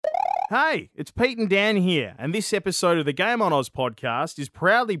Hey, it's Pete and Dan here, and this episode of the Game on Oz podcast is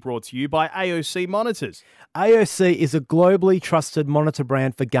proudly brought to you by AOC monitors. AOC is a globally trusted monitor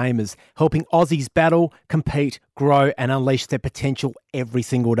brand for gamers, helping Aussies battle, compete, grow, and unleash their potential every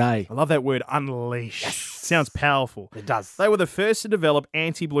single day. I love that word, unleash. Yes. Sounds powerful. It does. They were the first to develop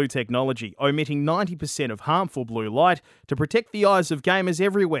anti-blue technology, omitting 90% of harmful blue light to protect the eyes of gamers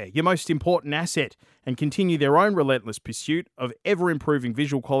everywhere, your most important asset, and continue their own relentless pursuit of ever-improving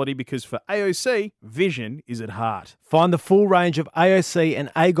visual quality because for AOC, vision is at heart. Find the full range of AOC and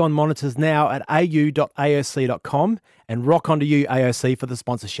AGON monitors now at au.aoc.com and rock onto you, AOC, for the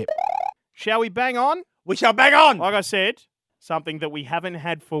sponsorship. Shall we bang on? We shall bang on! Like I said, something that we haven't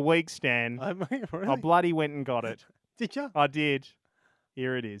had for weeks, Dan. Really? I bloody went and got it. Did you? I did.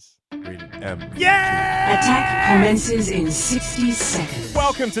 Here it is. Yeah! Attack commences in 60 seconds.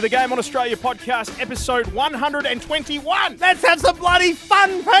 Welcome to the Game on Australia podcast, episode 121. Let's have some bloody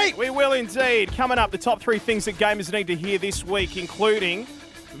fun, Pete! We will indeed. Coming up, the top 3 things that gamers need to hear this week, including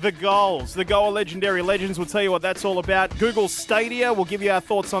the goals. The Goal of Legendary Legends, we'll tell you what that's all about. Google Stadia, we'll give you our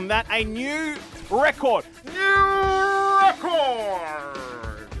thoughts on that. A new record.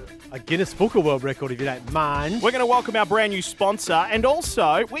 A Guinness Book of World Record, if you don't mind. We're going to welcome our brand new sponsor, and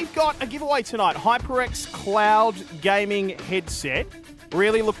also we've got a giveaway tonight, HyperX Cloud Gaming Headset.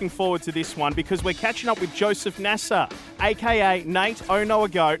 Really looking forward to this one because we're catching up with Joseph Nasser, aka Nate Ono a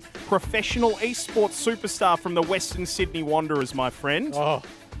Goat, professional esports superstar from the Western Sydney Wanderers, my friend. Oh,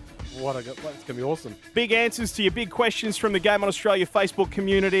 that's going to be awesome. Big answers to your big questions from the Game on Australia Facebook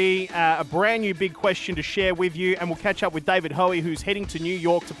community. A brand new big question to share with you. And we'll catch up with David Hoey, who's heading to New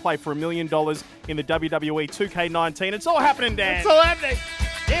York to play for $1 million in the WWE 2K19. It's all happening, Dan. It's all happening.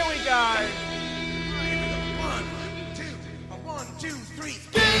 Here we go. 1, 2, 3.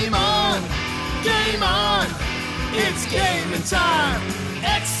 Game on! Game on! It's gaming time!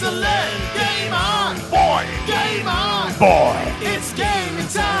 Excellent! Game on! Boy! Game on! Boy! It's gaming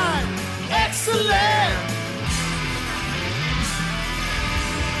time! Excellent!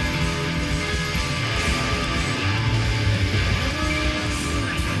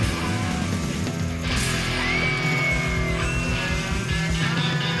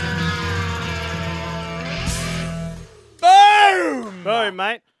 Boom! Boom,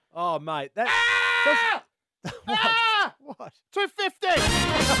 mate. Oh, mate. That. What? What? 250!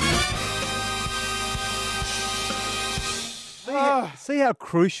 See how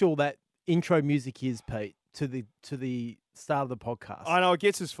crucial that intro music is, Pete, to the start of the podcast. I know, it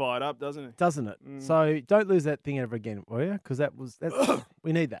gets us fired up, doesn't it? Doesn't it? So don't lose that thing ever again, will you? Because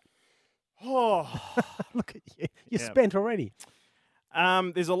we need that. Oh. Look at you. You're Yeah. spent already.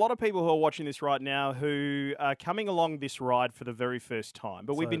 There's a lot of people who are watching this right now who are coming along this ride for the very first time,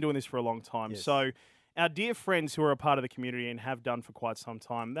 but we've been doing this for a long time. Yes. So our dear friends who are a part of the community and have done for quite some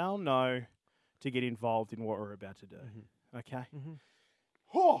time, they'll know to get involved in what we're about to do. Okay?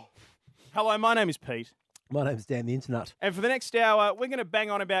 Oh. Hello, my name is Pete. My name's Dan the Internet. And for the next hour, we're going to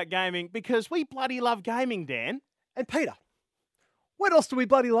bang on about gaming because we bloody love gaming, Dan. And Peter, what else do we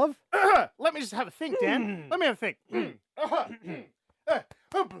bloody love? Let me just have a think, Dan. Let me have a think. Bloody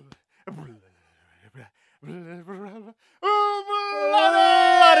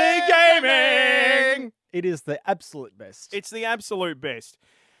gaming! It is the absolute best. It's the absolute best.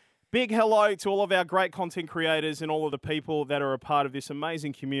 Big hello to all of our great content creators and all of the people that are a part of this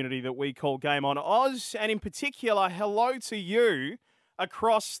amazing community that we call Game on Oz. And in particular, hello to you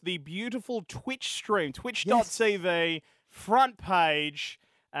across the beautiful Twitch stream, twitch.tv, front page,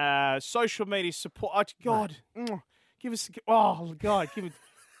 social media support. Oh, God, give us, oh, God, give it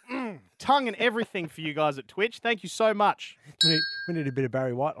tongue and everything for you guys at Twitch. Thank you so much. We need a bit of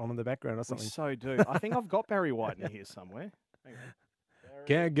Barry White on in the background or We something. so do. I think I've got Barry White in here somewhere. Hang on.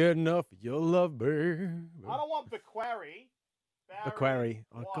 Can't get enough of your love, baby. I don't want the quarry. The Quarry.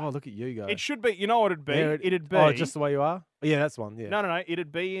 Oh, God, look at you go. It should be. You know what it'd be? There It'd be. Oh, just the way you are? Oh, yeah, that's one. Yeah. No.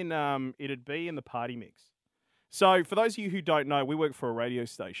 It'd be in the party mix. So for those of you who don't know, we work for a radio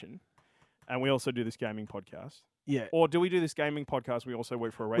station, and we also do this gaming podcast. Yeah. Or do we do this gaming podcast? We also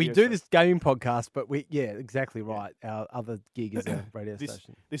work for a radio. We do station? this gaming podcast, but exactly right. Our other gig is a radio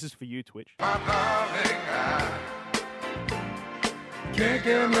station. This is for you, Twitch. Can't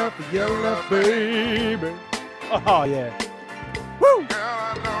get enough of your love, baby. Oh, yeah. Woo! Girl,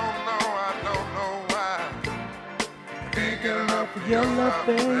 I don't know why. Can't get enough of Your love,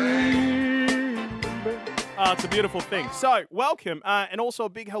 baby. It's a beautiful thing. So, welcome, and also a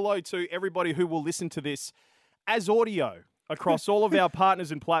big hello to everybody who will listen to this as audio across all of our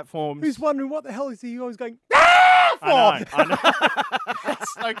partners and platforms. Who's wondering what the hell is he always going, ah! I know.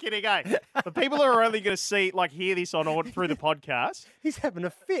 That's no kidding, eh? The people who are only going to hear this on through the podcast. He's having a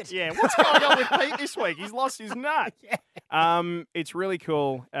fit. Yeah, what's going on with Pete this week? He's lost his nut. Yeah. It's really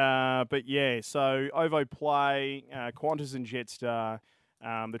cool. But yeah, so OVO Play, Qantas and Jetstar,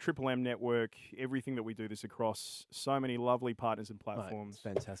 the Triple M network, everything that we do this across, so many lovely partners and platforms.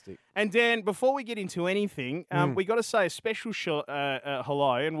 Mate, it's fantastic. And Dan, before we get into anything, we got to say a special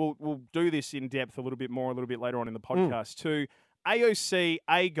hello, and we'll do this in depth a little bit later on in the podcast to AOC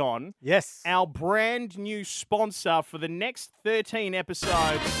AGON. Yes. Our brand new sponsor for the next 13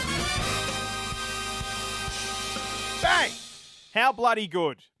 episodes. Bang! How bloody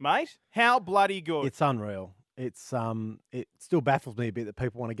good, mate? How bloody good. It's unreal. It still baffles me a bit that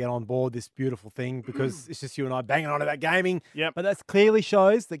people want to get on board this beautiful thing because it's just you and I banging on about gaming. Yep. But that clearly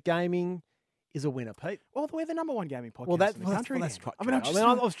shows that gaming is a winner, Pete. Well, we're the number one gaming podcast in the country. That's right.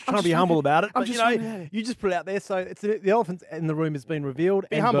 I was trying to be humble about it, but you just put it out there. So it's the elephant in the room has been revealed.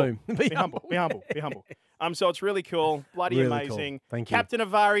 Be and humble. Boom. Be humble. Be humble. Be humble. So it's really cool. Bloody Really amazing. cool. Thank you. Captain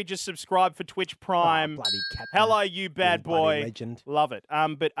Avari just subscribed for Twitch Prime. Bloody Captain. Hello, you bad bloody boy. legend. Love it.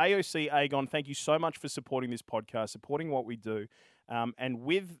 But AOC Agon, thank you so much for supporting this podcast, supporting what we do. And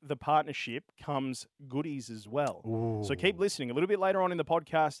with the partnership comes goodies as well. Ooh. So keep listening. A little bit later on in the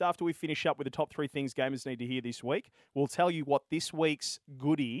podcast, after we finish up with the top 3 things gamers need to hear this week, we'll tell you what this week's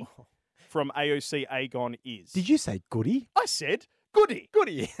goodie from AOC Agon is. Did you say goody? I said goodie.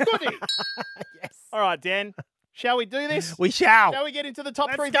 Goody. Goodie. Yes. All right, Dan. Shall we do this? We shall. Shall we get into the top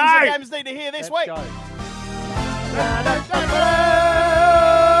Let's 3 go. things that gamers need to hear this week? Go.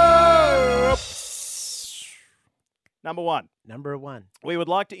 Number 1. Number 1. We would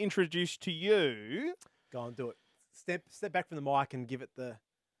like to introduce to you... Go on, do it. Step back from the mic and give it the...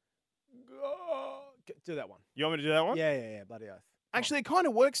 Do that one. You want me to do that one? Yeah, bloody oath. Actually, it kind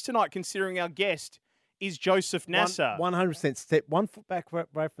of works tonight considering our guest is Joseph Nasser. 100%. Step 1 foot back right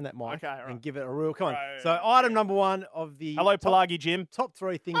from that mic Okay, all right. and give it a real... Come on. Right. So item number 1 of the... Hello, top, Pelagi Jim. top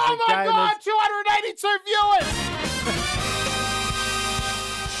 3 things Oh that my gamers... God, 282 viewers!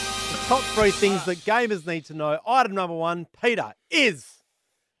 Top 3 things that gamers need to know. Item number 1, Peter, is...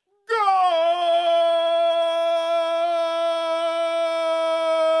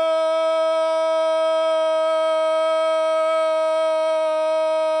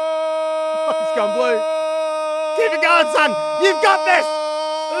 He's gone blue. Keep it going, son. You've got this.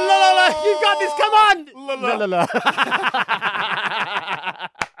 La la la. You've got this. Come on. La la la.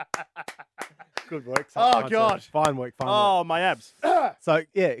 Good work, son. Oh, Fine, God. son. Fine work. Fine work. Oh, my abs. So,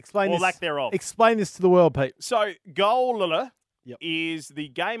 yeah, explain Or this. lack thereof. Explain this to the world, Pete. So, Goal Yep. is the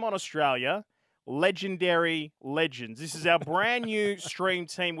Game on Australia Legendary Legends. This is our brand new stream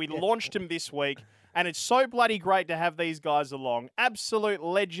team. We launched them this week, and it's so bloody great to have these guys along. Absolute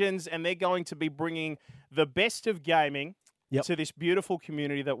legends, and they're going to be bringing the best of gaming to this beautiful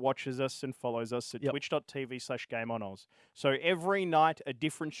community that watches us and follows us at twitch.tv/GameOnOz. So every night, a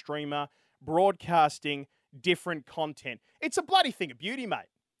different streamer broadcasting different content. It's a bloody thing of beauty, mate.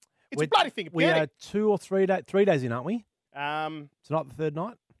 It's a bloody thing of beauty. We are 2 or 3 days, 3 days in, aren't we? Um, Tonight, the third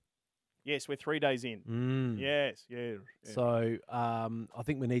night. yes, we're 3 days in. Yes, yeah. So I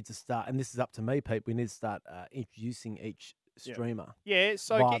think we need to start, and this is up to me, Pete. We need to start introducing each streamer Yeah,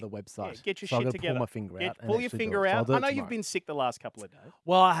 so via the website. yeah, get your so shit I've got to together. pull my finger out. and Pull your actually do finger it. So I'll out. do I it know you've tomorrow. been sick the last couple of days.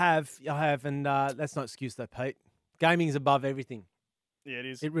 Well, I have, and that's no excuse though, Pete. Gaming is above everything. Yeah, it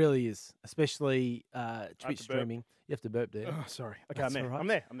is. It really is, especially Twitch to burp. streaming. You have to burp there. Oh, sorry. Okay, That's I'm there. all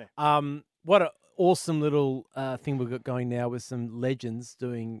right. I'm there. What an awesome little thing we've got going now with some legends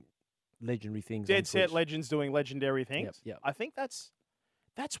doing legendary things. on Dead Set Twitch. Legends doing legendary things. Yep. I think that's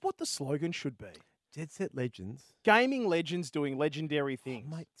what the slogan should be. Dead Set Legends. Gaming legends doing legendary things.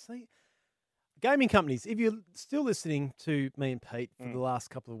 Mate, see, gaming companies, if you're still listening to me and Pete for the last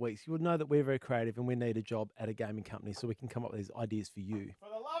couple of weeks, you would know that we're very creative and we need a job at a gaming company so we can come up with these ideas for you. For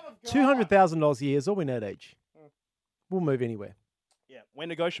the love of God. $200,000 a year is all we need each. We'll move anywhere. Yeah, we're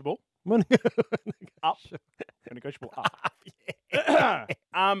negotiable. Up. We're negotiable up.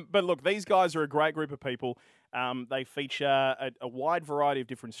 But look, these guys are a great group of people. They feature a wide variety of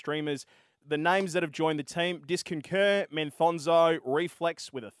different streamers. The names that have joined the team: Disconcur, Menthonzo,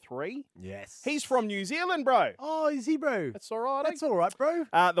 Reflex with a 3. Yes. He's from New Zealand, bro. Oh, is he, bro? That's all right. That's all right, bro.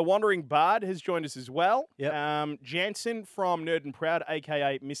 The Wandering Bard has joined us as well. Yep. Jansen from Nerd and Proud,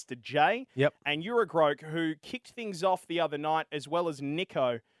 a.k.a. Mr. J. Yep. And Eurogroke, who kicked things off the other night, as well as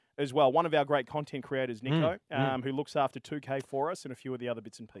Nico as well, one of our great content creators, Nico, who looks after 2K for us and a few of the other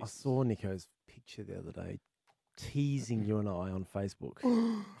bits and I pieces. saw Nico's picture the other day teasing you and I on Facebook,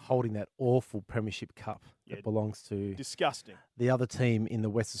 holding that awful Premiership Cup that belongs to Disgusting. the other team in the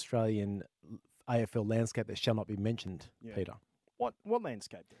West Australian AFL landscape that shall not be mentioned, Yeah. Peter. What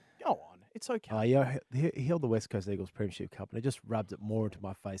landscape? Go on. It's okay. Yeah, he held the West Coast Eagles Premiership Cup, and it just rubbed it more into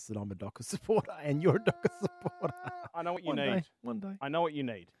my face that I'm a Dockers supporter and you're a Dockers supporter. I know what you One need. day, one day. I know what you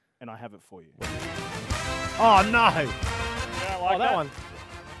need, and I have it for you. Oh, no. You don't like that one.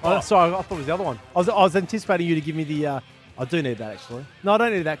 Oh, sorry, I thought it was the other one. I was anticipating you to give me the... I do need that, actually. No, I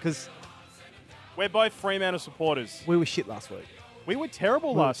don't need that because We're both Fremantle supporters. we were shit last week. We were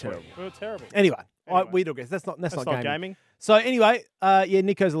terrible We were last terrible. week. We were terrible. Anyway, Anyway. we digress. That's not not gaming. So anyway, yeah,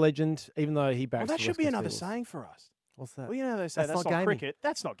 Nico's a legend, even though he backs Well, that the should West be Coast another Eagles. saying for us. What's that? Well, you know they say That's that's not not gaming. cricket.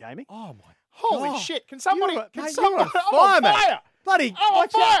 That's not gaming. Oh, my Holy God. shit! Can somebody? You're- Can mate, someone? you're on I'm fire, on mate. fire! Bloody, I'm on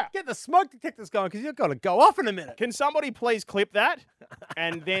watch out. fire! Get the smoke detectors going because you've got to go off in a minute. Can somebody please clip that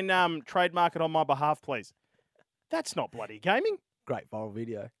and then trademark it on my behalf, please? That's not bloody gaming. Great viral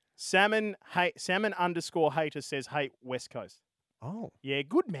video. Salmon _ hater says hate West Coast. Oh. Yeah,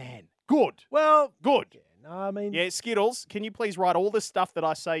 good man. Good. Well, Good. yeah, no, I mean... Yeah, Skittles, can you please write all the stuff that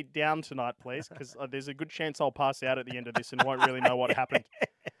I say down tonight, please? Because there's a good chance I'll pass out at the end of this and won't really know what happened.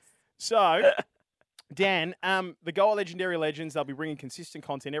 So, Dan, the Goa Legendary Legends, they'll be bringing consistent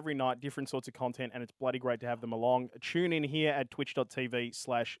content every night, different sorts of content, and it's bloody great to have them along. Tune in here at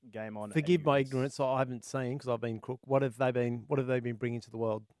twitch.tv/GameOn. Forgive my ignorance. I haven't seen because I've been crook. What have they been bringing to the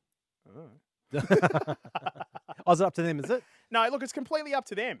world? Oh, is it up to them, is it? No, look, it's completely up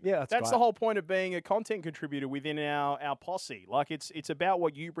to them. Yeah, that's the great. whole point of being a content contributor within our posse. Like, it's about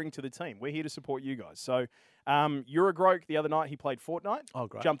what you bring to the team. We're here to support you guys. So, Eurogroke, the other night, he played Fortnite. Oh,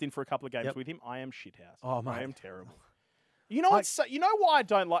 great. Jumped in for a couple of games Yep. with him. I am shithouse. Oh, mate. I am terrible. You know what's you know why I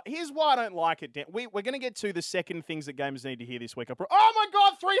don't like? Here's why I don't like it, Dan. We're going to get to the second things that gamers need to hear this week. Oh my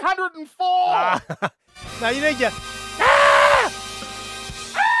God, 304! No, you need your...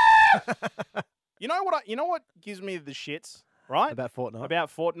 You know what gives me the shits, right? About Fortnite. About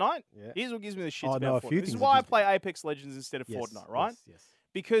Fortnite? Yeah. Here's what gives me the shits Oh, about no, a Fortnite. few This is things why I that play Apex Legends instead of Yes, Fortnite, right? Yes.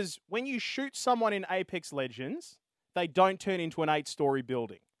 Because when you shoot someone in Apex Legends, they don't turn into an 8-story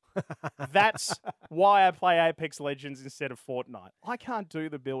building. That's why I play Apex Legends instead of Fortnite. I can't do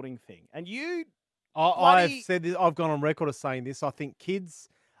the building thing. And you... I've said this. I've gone on record of saying this. I think kids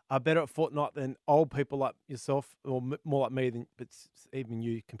are better at Fortnite than old people like yourself, or more like me. But even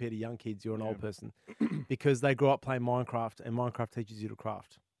you, compared to young kids, you're an old person because they grew up playing Minecraft, and Minecraft teaches you to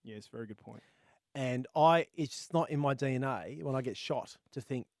craft. Yeah, it's a very good point. And it's just not in my DNA when I get shot to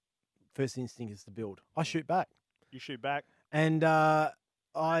think first instinct is to build. I shoot back. You shoot back. And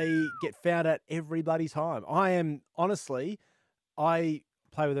I get found out every bloody time. I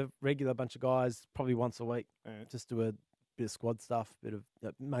play with a regular bunch of guys probably once a week. Yeah. Just do a bit of squad stuff,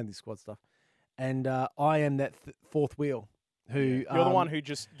 mainly squad stuff. And I am that fourth wheel who... You're the one who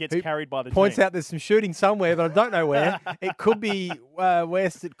just gets who carried by the points team. out there's some shooting somewhere, but I don't know where. It could be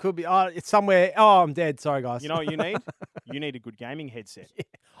west. It could be... it's somewhere. Oh, I'm dead. Sorry, guys. You know what you need? You need a good gaming headset.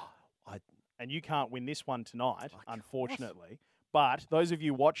 I- And you can't win this one tonight, unfortunately. But those of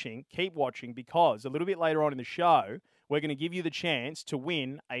you watching, keep watching because a little bit later on in the show, we're going to give you the chance to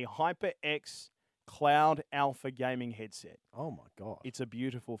win a HyperX Cloud Alpha gaming headset. Oh, my God. It's a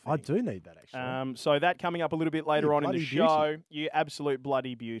beautiful thing. I do need that, actually. So that coming up a little bit later You on in the bloody show. You absolute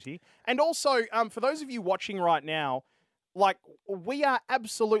bloody beauty. And also, for those of you watching right now, like, we are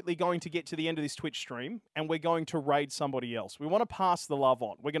absolutely going to get to the end of this Twitch stream and we're going to raid somebody else. We want to pass the love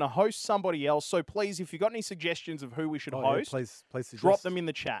on. We're going to host somebody else. So please, if you've got any suggestions of who we should host, please suggest. drop them in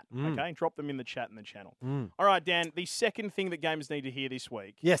the chat. Okay? Drop them in the chat in the channel. All right, Dan, the second thing that gamers need to hear this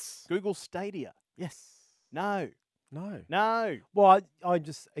week. Yes. Google Stadia. Yes. No. No. No. Well, I'm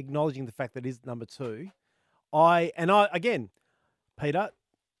just acknowledging the fact that it is number 2. Again, Peter,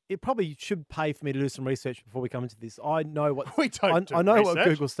 it probably should pay for me to do some research before we come into this. I know what We don't do I know what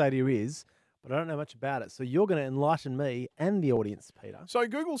research. Google Stadia is, but I don't know much about it. So you're going to enlighten me and the audience, Peter. So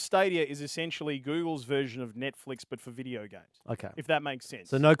Google Stadia is essentially Google's version of Netflix, but for video games. Okay. If that makes sense.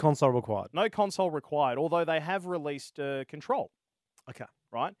 So no console required. No console required, although they have released Control. Okay.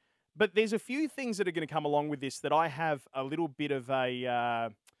 Right? But there's a few things that are going to come along with this that I have a little bit of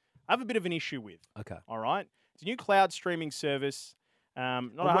an issue with. Okay. All right? It's a new cloud streaming service.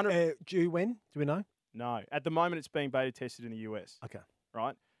 Not 100. When? Do we know? No. At the moment, it's being beta tested in the US. Okay.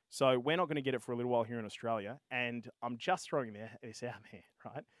 Right? So we're not going to get it for a little while here in Australia. And I'm just throwing this out there,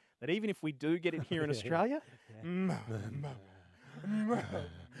 right? That even if we do get it here in Australia, Malcolm!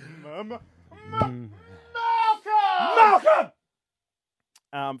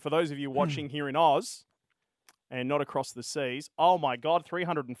 For those of you watching here in Oz and not across the seas, oh my God,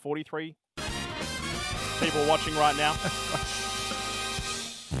 343 people watching right now.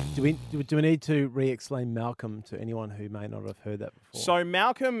 Do we need to re-explain Malcolm to anyone who may not have heard that before? So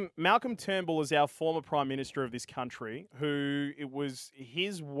Malcolm Turnbull is our former Prime Minister of this country, who it was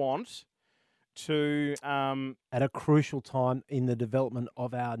his want to at a crucial time in the development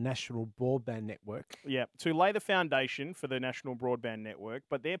of our national broadband network. Yeah, to lay the foundation for the national broadband network,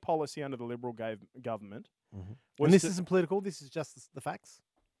 but their policy under the Liberal government. Mm-hmm. And this isn't political. This is just the facts.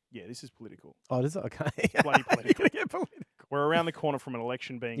 Yeah, this is political. Oh, is it? Okay. Bloody political. Yeah, political. We're around the corner from an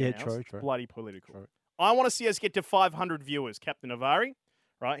election being announced. True. Bloody political. True. I want to see us get to 500 viewers, Captain Avari.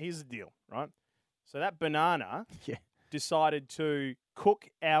 Right, here's the deal, right? So that banana decided to cook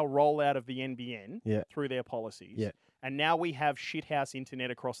our rollout of the NBN through their policies. Yeah. And now we have shithouse internet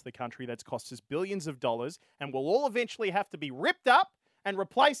across the country that's cost us billions of dollars and will all eventually have to be ripped up and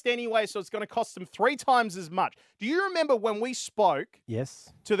replaced anyway, so it's going to cost them 3 times as much. Do you remember when we spoke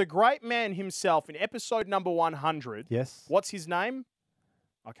to the great man himself in episode number 100? Yes. What's his name?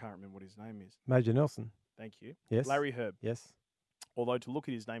 I can't remember what his name is. Major Nelson. Thank you. Yes. Larry Herb. Yes. Although to look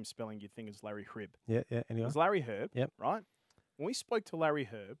at his name spelling, you'd think it's Larry Hrib. Yeah, anyway. It's Larry Herb, Yep. right? When we spoke to Larry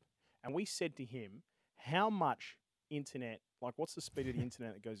Herb and we said to him, how much internet, like what's the speed of the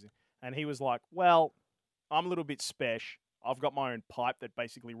internet that goes in? And he was like, well, I'm a little bit special. I've got my own pipe that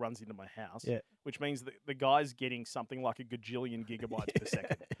basically runs into my house, which means that the guy's getting something like a gajillion gigabytes per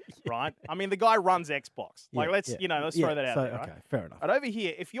second, right? I mean, the guy runs Xbox. Like, let's throw that out there, right? Okay, fair enough. But over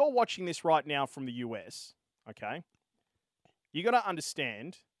here, if you're watching this right now from the US, okay, you got to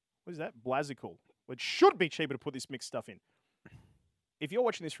understand, what is that? Blazical. It should be cheaper to put this mixed stuff in. If you're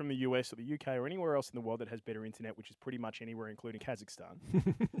watching this from the US or the UK or anywhere else in the world that has better internet, which is pretty much anywhere, including Kazakhstan.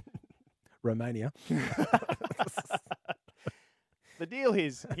 Romania. The deal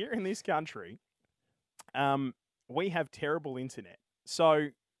is, here in this country, we have terrible internet. So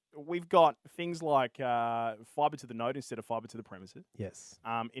we've got things like fibre to the node instead of fibre to the premises. Yes.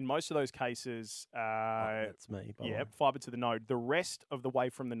 In most of those cases, that's me. Yeah, fibre to the node. The rest of the way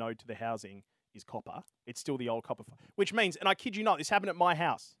from the node to the housing is copper. It's still the old copper, which means, and I kid you not, this happened at my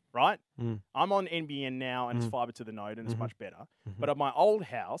house, right? I'm on NBN now, and it's fibre to the node, and it's much better. But at my old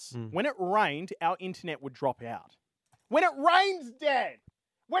house, when it rained, our internet would drop out. When it rains, Dad!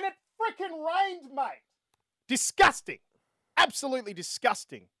 When it frickin' rained, mate! Disgusting! Absolutely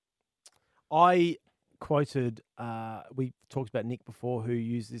disgusting. I quoted, we talked about Nick before, who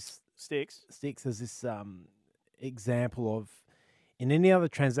used this Sticks as this example of, in any other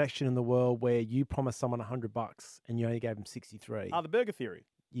transaction in the world where you promise someone $100 and you only gave them 63. The burger theory.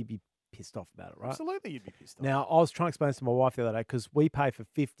 You'd be pissed off about it, right? Absolutely, you'd be pissed off. Now, I was trying to explain this to my wife the other day because we pay for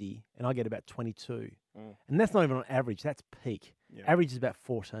 50 and I get about 22. And that's not even on average. That's peak. Yeah. Average is about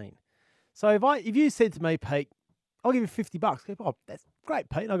 14. So if you said to me, Pete, I'll give you $50. I go, oh, that's great,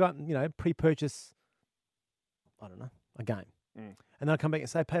 Pete. And I got, pre-purchase, I don't know, a game. And then I come back and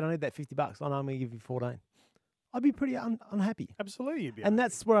say, Pete, I need that $50. I know I'm going to give you 14. I'd be pretty unhappy. Absolutely, you'd be unhappy.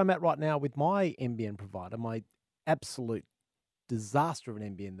 That's where I'm at right now with my NBN provider, my absolute disaster of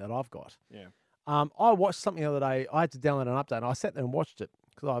an NBN that I've got. Yeah. I watched something the other day. I had to download an update. And I sat there and watched it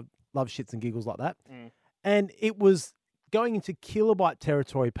because I love shits and giggles like that. And it was going into kilobyte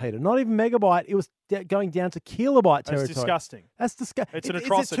territory, Peter. Not even megabyte. It was going down to kilobyte territory. That's disgusting. That's disgusting. It's an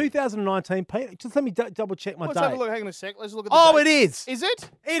atrocity. Is it 2019, Peter? Just let me double check my date. Let's have a look. Hang on a sec. Let's look at the date. It is. Is it?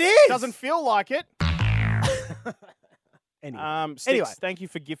 It is. Doesn't feel like it. Anyway. Sticks, thank you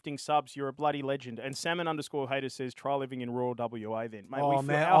for gifting subs. You're a bloody legend. And Salmon_Hater says, try living in rural WA then. Mate,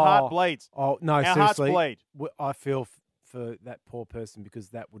 our heart bleeds. Oh, no, our seriously. Hearts bleed. I feel for that poor person because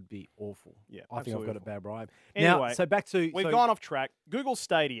that would be awful. Yeah, I think I've got a bad bribe. Anyway, now, so back to... We've gone off track. Google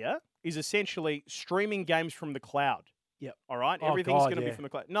Stadia is essentially streaming games from the cloud. Yep. All right? Everything's going to be from the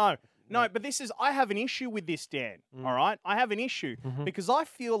cloud. No, but I have an issue with this, Dan. All right? I have an issue because I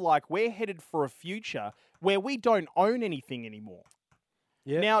feel like we're headed for a future where we don't own anything anymore.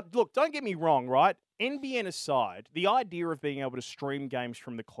 Yeah. Now, look, don't get me wrong, right? NBN aside, the idea of being able to stream games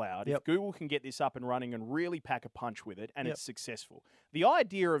from the cloud, if Google can get this up and running and really pack a punch with it, and it's successful. The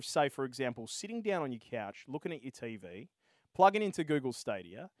idea of, say, for example, sitting down on your couch, looking at your TV, plugging into Google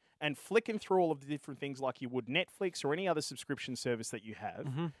Stadia, and flicking through all of the different things like you would Netflix or any other subscription service that you have,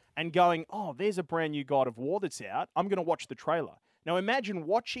 and going, oh, there's a brand new God of War that's out. I'm going to watch the trailer. Now, imagine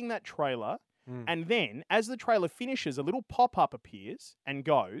watching that trailer, and then, as the trailer finishes, a little pop-up appears and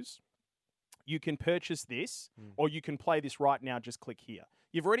goes, you can purchase this, or you can play this right now, just click here.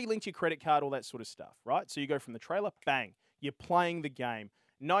 You've already linked your credit card, all that sort of stuff, right? So you go from the trailer, bang, you're playing the game.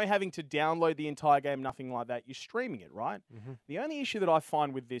 No having to download the entire game, nothing like that. You're streaming it, right? The only issue that I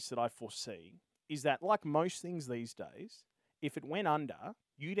find with this that I foresee is that, like most things these days, if it went under,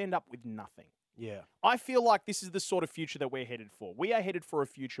 you'd end up with nothing. Yeah. I feel like this is the sort of future that we're headed for. We are headed for a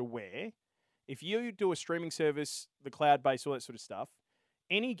future where if you do a streaming service, the cloud-based, all that sort of stuff,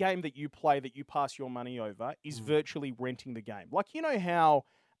 any game that you play that you pass your money over is virtually renting the game. Like, you know how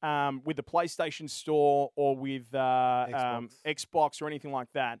with the PlayStation Store or with Xbox or anything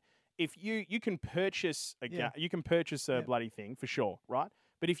like that, if you can purchase you can purchase a bloody thing for sure, right?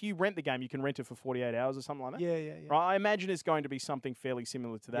 But if you rent the game, you can rent it for 48 hours or something like that. Yeah. Right? I imagine it's going to be something fairly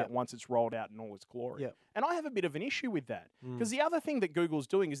similar to that once it's rolled out in all its glory. Yep. And I have a bit of an issue with that because the other thing that Google's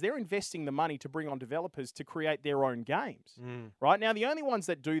doing is they're investing the money to bring on developers to create their own games. Right? Now, the only ones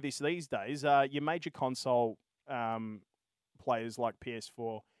that do this these days are your major console players like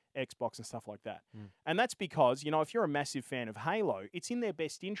PS4, Xbox and stuff like that. And that's because, you know, if you're a massive fan of Halo, it's in their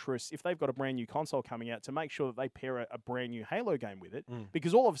best interest if they've got a brand new console coming out to make sure that they pair a brand new Halo game with it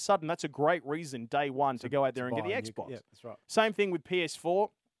because all of a sudden that's a great reason day one to go out there and get the Xbox. Yeah, that's right. Same thing with PS4,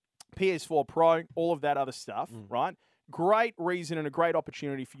 PS4 Pro, all of that other stuff, right? Great reason and a great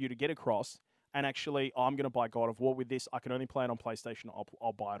opportunity for you to get across and actually, I'm going to buy God of War with this. I can only play it on PlayStation.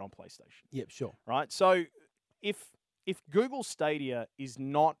 I'll buy it on PlayStation. Yep, sure. Right? So if Google Stadia is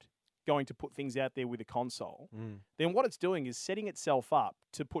not going to put things out there with a console, then what it's doing is setting itself up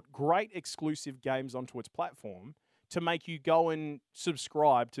to put great exclusive games onto its platform to make you go and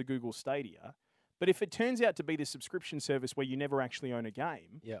subscribe to Google Stadia. But if it turns out to be the subscription service where you never actually own a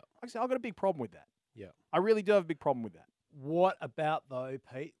game, like I say, I've got a big problem with that. Yeah. I really do have a big problem with that. What about, though,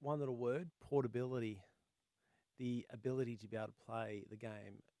 Pete, one little word, portability, the ability to be able to play the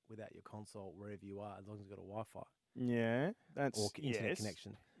game without your console wherever you are, as long as you've got a Wi-Fi. Yeah, that's or internet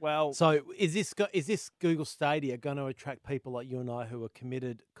connection. Well, so is this Google Stadia going to attract people like you and I who are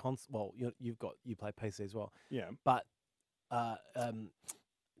committed? Well, you play PC as well. Yeah, but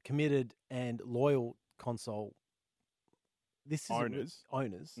committed and loyal console. This is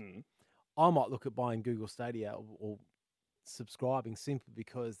owners. I might look at buying Google Stadia or subscribing simply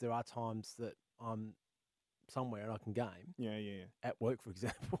because there are times that I'm somewhere and I can game. Yeah. At work, for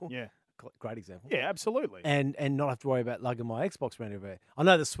example. Yeah. Great example. Yeah, absolutely. And not have to worry about lugging my Xbox around everywhere. I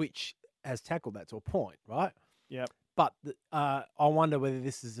know the Switch has tackled that to a point, right? Yep. But I wonder whether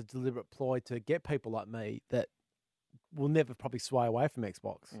this is a deliberate ploy to get people like me that will never probably sway away from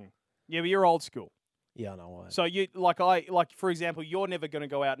Xbox. Yeah, but you're old school. Yeah, I know. So you for example, you're never going to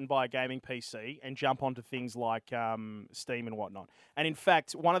go out and buy a gaming PC and jump onto things like Steam and whatnot. And in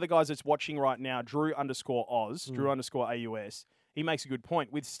fact, one of the guys that's watching right now, Drew_Oz, Drew_AUS, he makes a good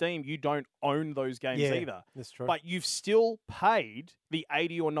point. With Steam, you don't own those games either. That's true. But you've still paid the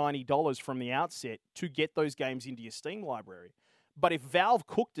 $80 or $90 from the outset to get those games into your Steam library. But if Valve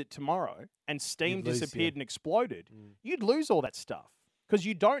cooked it tomorrow and Steam disappeared and exploded, you'd lose all that stuff because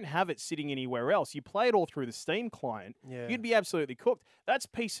you don't have it sitting anywhere else. You play it all through the Steam client. Yeah. You'd be absolutely cooked. That's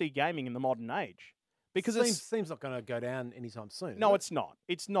PC gaming in the modern age. Because Steam's not going to go down anytime soon. No, it's not.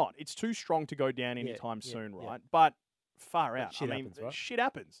 It's not. It's too strong to go down anytime soon, right? But far out. Shit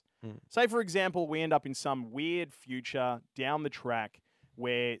happens. Say, for example, we end up in some weird future down the track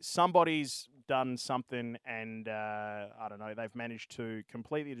where somebody's done something and, I don't know, they've managed to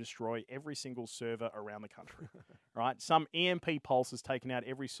completely destroy every single server around the country, right? Some EMP pulse has taken out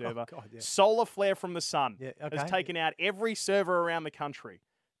every server. Oh, God, yeah. Solar flare from the sun has taken out every server around the country.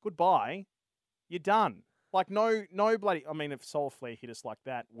 Goodbye. You're done. Like, no bloody... I mean, if solar flare hit us like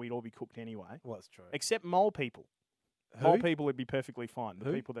that, we'd all be cooked anyway. Well, that's true. Except mole people. Who? Mole people would be perfectly fine. The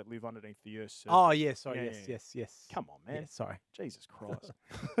Who? people that live underneath the earth. Surface. Oh, yeah, sorry. Yes. Come on, man. Yeah, sorry. Jesus Christ.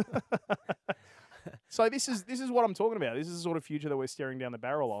 So this is what I'm talking about. This is the sort of future that we're staring down the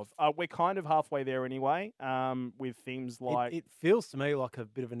barrel of. We're kind of halfway there anyway, with things like... It feels to me like a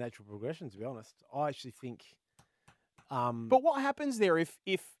bit of a natural progression, to be honest. I actually think... But what happens there if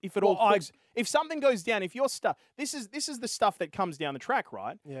it all clicks? If something goes down, if your stuff, this is the stuff that comes down the track,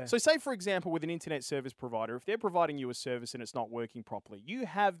 right? Yeah. So say, for example, with an internet service provider, if they're providing you a service and it's not working properly, you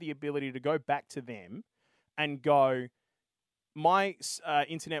have the ability to go back to them and go, my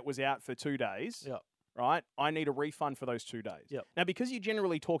internet was out for 2 days, right? I need a refund for those 2 days. Yep. Now, because you're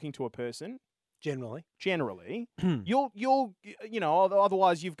generally talking to a person, Generally, you'll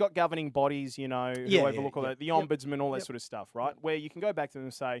otherwise you've got governing bodies, who overlook all that, the ombudsman, all that sort of stuff, right? Where you can go back to them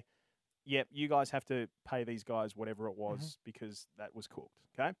and say, yep, you guys have to pay these guys whatever it was because that was cooked,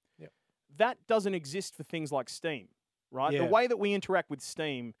 okay? Yep. That doesn't exist for things like Steam, right? Yeah. The way that we interact with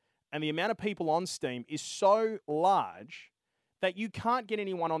Steam and the amount of people on Steam is so large that you can't get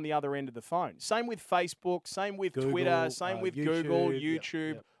anyone on the other end of the phone. Same with Facebook, same with Google, Twitter, same with YouTube, Google,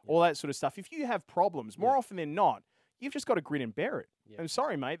 YouTube, all that sort of stuff. If you have problems, more often than not, you've just got to grin and bear it. I'm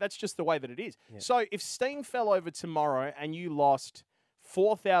sorry, mate, that's just the way that it is. So if Steam fell over tomorrow and you lost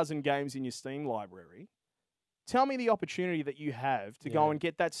 4,000 games in your Steam library. Tell me the opportunity that you have to go and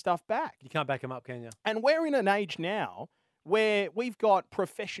get that stuff back. You can't back them up, can you? And we're in an age now where we've got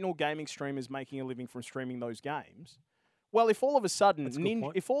professional gaming streamers making a living from streaming those games. Well, if all of a sudden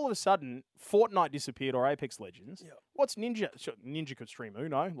Fortnite disappeared or Apex Legends, what's Ninja? Sure, Ninja could stream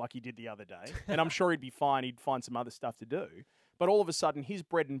Uno like he did the other day, and I'm sure he'd be fine. He'd find some other stuff to do. But all of a sudden, his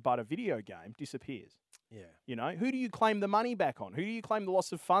bread and butter video game disappears. Yeah. You know, who do you claim the money back on? Who do you claim the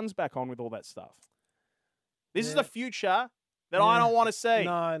loss of funds back on with all that stuff? This is the future that I don't want to see.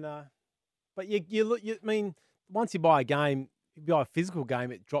 No. But you look. I mean, once you buy a game, you buy a physical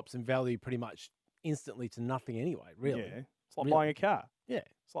game, it drops in value pretty much instantly to nothing anyway. Really. Yeah. It's like buying a car. Yeah.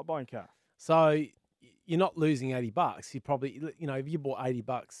 It's like buying a car. So you're not losing $80. You probably, if you bought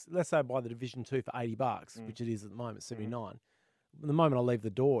 $80, let's say I buy the Division 2 for $80, which it is at the moment, 79. The moment I leave the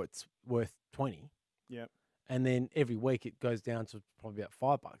door, it's worth 20. Yeah. And then every week it goes down to probably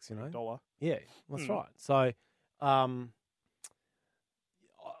about $5, $1. Yeah, that's right. So I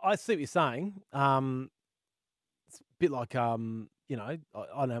see what you're saying. It's a bit like, I don't know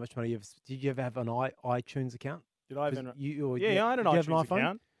how much money did you ever have an iTunes account? Did I have an? I had an iTunes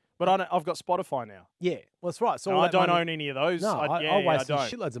account, but I've got Spotify now. Yeah, well, that's right. So I don't own any of those. No, I wasted don't.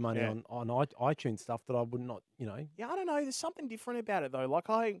 shitloads of money on iTunes stuff that I would not, Yeah, I don't know. There's something different about it though. Like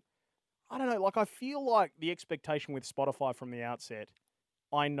I don't know. Like I feel like the expectation with Spotify from the outset,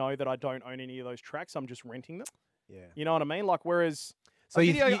 I know that I don't own any of those tracks. I'm just renting them. Yeah, you know what I mean. Like whereas. So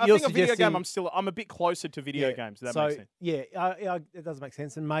I think a video game, I'm a bit closer to video games. Does that make sense? Yeah, it does make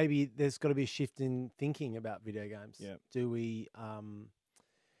sense. And maybe there's got to be a shift in thinking about video games. Yeah. Do we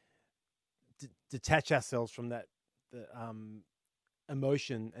detach ourselves from the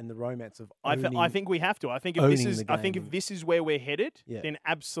emotion and the romance of owning? I think we have to. I think if this is where we're headed, then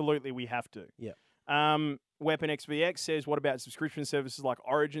absolutely we have to. Yeah. Weapon XVX says, what about subscription services like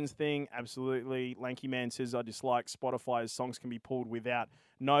Origin's thing? Absolutely. Lanky Man says, I dislike Spotify's songs can be pulled without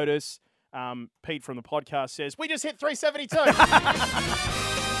notice. Pete from the podcast says, we just hit 372.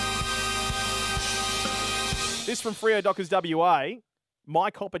 This from Freo Dockers WA.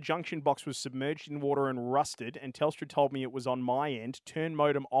 My copper junction box was submerged in water and rusted, and Telstra told me it was on my end. Turn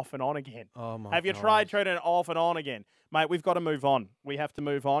modem off and on again. Oh my! Have you tried turning it off and on again, mate? We've got to move on. We have to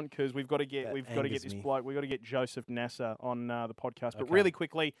move on because we've got to get this bloke. We've got to get Joseph Nasser on the podcast. But really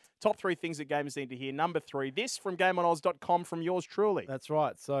quickly, top 3 things that gamers need to hear. Number 3, this from GameOnOz.com from yours truly. That's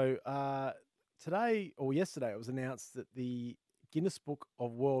right. So today or yesterday, it was announced that the Guinness Book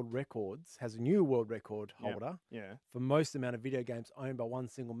of World Records has a new world record holder for most amount of video games owned by one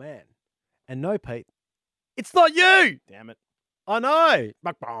single man. And no, Pete, it's not you! Damn it. I know!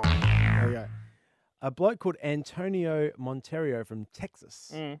 There we go. A bloke called Antonio Monterio from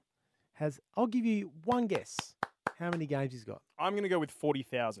Texas has, I'll give you one guess, how many games he's got. I'm going to go with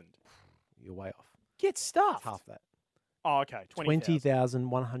 40,000. You're way off. Get stuffed. Half that. Oh, okay.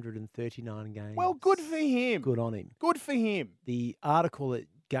 20,139 games. Well, good for him. Good on him. Good for him. The article at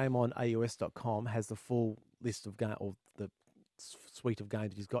GameOnAUS.com has the full list of or the suite of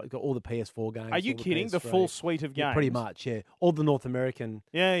games he's got. He's got all the PS4 games. Are you kidding? The full suite of games? Yeah, pretty much, yeah. All the North American,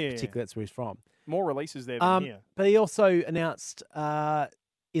 particularly that's where he's from. More releases there than here. But he also announced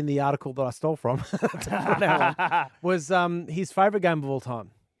in the article that I stole from was his favourite game of all time.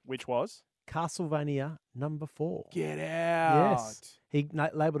 Which was? Castlevania number 4. Get out. Yes. He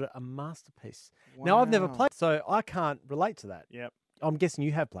labelled it a masterpiece. Wow. Now, I've never played, so I can't relate to that. Yep. I'm guessing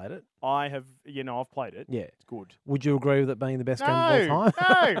you have played it. I have, I've played it. Yeah. It's good. Would you agree with it being the best game of all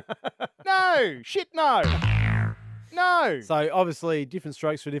time? No. Shit, no. No. So, obviously, different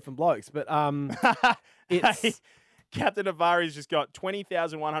strokes for different blokes, but it's... Hey, Captain Avari's just got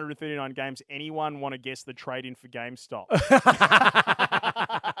 20,139 games. Anyone want to guess the trade-in for GameStop?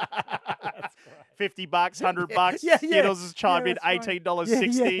 $50, $100. Skittles has chimed in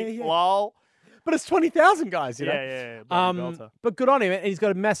 $18.60. Lol. But it's 20,000 guys, you know. Yeah. But good on him, and he's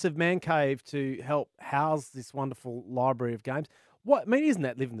got a massive man cave to help house this wonderful library of games. Isn't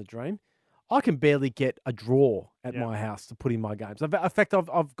that living the dream? I can barely get a drawer at my house to put in my games. In fact,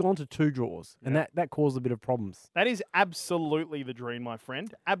 I've gone to 2 drawers, and that caused a bit of problems. That is absolutely the dream, my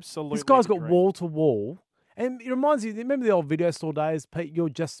friend. Absolutely. This guy's got wall to wall. And it reminds you, remember the old video store days? Pete, you're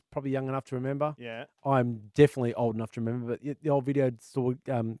just probably young enough to remember. Yeah. I'm definitely old enough to remember. But the old video store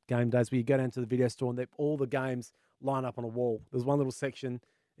game days where you go down to the video store and all the games line up on a wall. There's one little section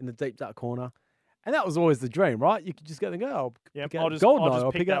in the deep dark corner. And that was always the dream, right? You could just go and go, pick out GoldenEye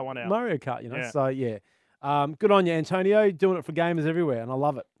or pick out Mario Kart, you know? Yeah. So, yeah. Good on you, Antonio. Doing it for gamers everywhere, and I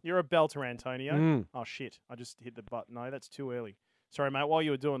love it. You're a belter, Antonio. Oh, shit. I just hit the button. No, that's too early. Sorry, mate. While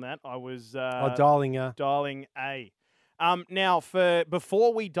you were doing that, I was... dialing A. Now,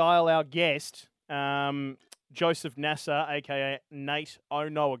 before we dial our guest, Joseph Nasser, a.k.a. Nate Oh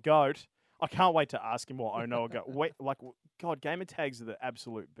Noah Goat, I can't wait to ask him what Oh Noah Goat. God, gamer tags are the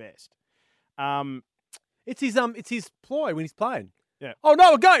absolute best. It's his ploy when he's playing. Yeah. Oh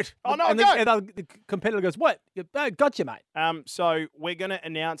no, a goat! Oh no, and a goat! And the competitor goes, "What? Gotcha, mate." So we're going to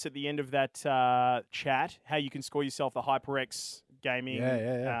announce at the end of that chat how you can score yourself the HyperX gaming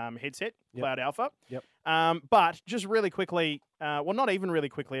headset, Cloud Alpha. Yep. But just really quickly, well, not even really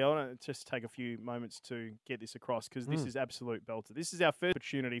quickly, I want to just take a few moments to get this across because this is absolute belter. This is our first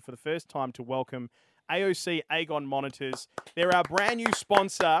opportunity for the first time to welcome AOC AGON monitors. They're our brand new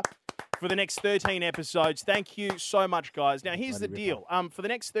sponsor for the next 13 episodes. Thank you so much, guys. Now, here's the deal. For the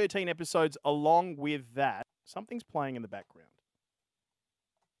next 13 episodes, along with that, something's playing in the background.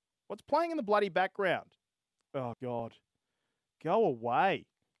 What's playing in the bloody background? Oh, God. Go away.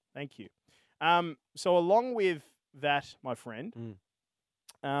 Thank you. So along with that, my friend,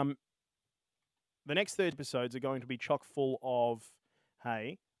 the next 30 episodes are going to be chock full of,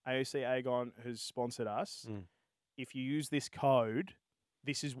 hey, AOC AGON has sponsored us. If you use this code,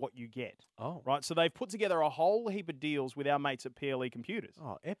 this is what you get. Oh. Right? So they've put together a whole heap of deals with our mates at PLE Computers.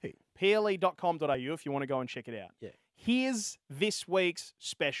 Oh, epic. PLE.com.au if you want to go and check it out. Yeah. Here's this week's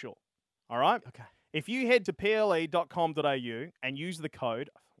special. All right? Okay. If you head to PLE.com.au and use the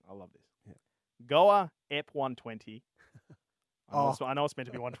code, I love this, Goa EP120. I know it's meant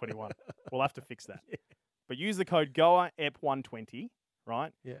to be 121. We'll have to fix that. Yeah. But use the code Goa EP120,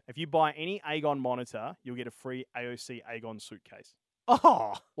 right? Yeah. If you buy any AGON monitor, you'll get a free AOC AGON suitcase.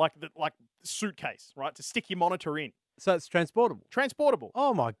 Oh. Like suitcase, right? To stick your monitor in. So it's transportable? Transportable.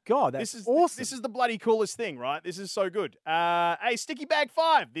 Oh, my God. That's awesome. This is the bloody coolest thing, right? This is so good. Hey, Sticky Bag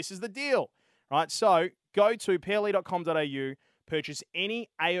 5. This is the deal. Right, so go to ple.com.au, purchase any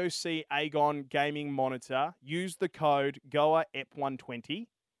AOC AGON gaming monitor, use the code Goa EP120,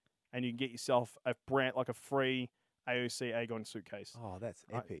 and you can get yourself a free AOC AGON suitcase. Oh, that's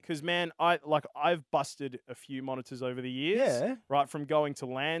epic. Because, man, I've busted a few monitors over the years. Yeah. Right, from going to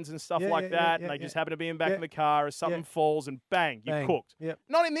LANs and stuff like that, and they just happen to be in the back of the car as something falls and bang, you're cooked. Yep.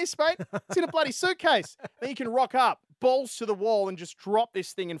 Not in this, mate. It's in a bloody suitcase. Then you can rock up, balls to the wall, and just drop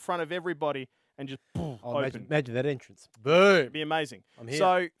this thing in front of everybody and just open. Imagine that entrance. Boom. It'd be amazing. I'm here.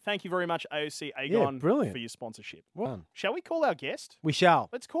 So thank you very much, AOC AGON, brilliant. for your sponsorship. Well, Shall we call our guest? we shall.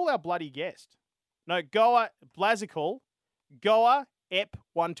 Let's call our bloody guest. No, Goa Blazical, Goa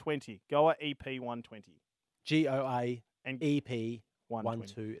EP120. Goa EP120. GOA and EP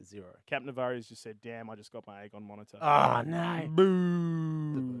 120. Captain Navarro's just said, damn, I just got my AGON monitor. Oh, no.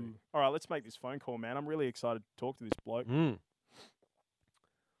 Boo. All right, let's make this phone call, man. I'm really excited to talk to this bloke.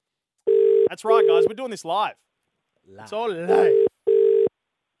 That's right, guys. We're doing this live. It's all live.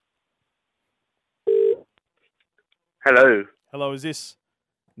 Hello. Hello, is this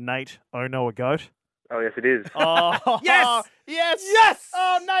Nate Oh Noah Goat? Oh, yes, it is. Oh, Yes! Yes! Yes!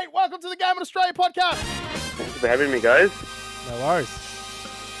 Oh, Nate, welcome to the Game in Australia podcast. Thanks for having me, guys. No worries.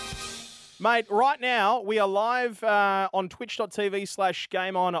 Mate, right now we are live on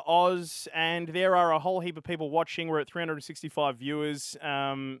twitch.tv/GameOnOz, and there are a whole heap of people watching. We're at 365 viewers.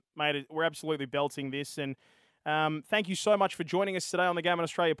 Mate, we're absolutely belting this, and thank you so much for joining us today on the Game in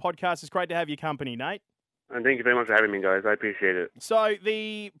Australia podcast. It's great to have your company, Nate. And thank you very much for having me, guys. I appreciate it. So,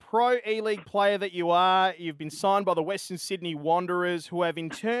 the Pro E-League player that you are, you've been signed by the Western Sydney Wanderers, who have in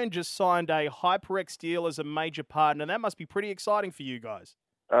turn just signed a HyperX deal as a major partner. That must be pretty exciting for you guys.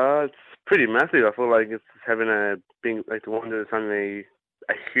 It's pretty massive. I feel like it's having being like the Wanderers having a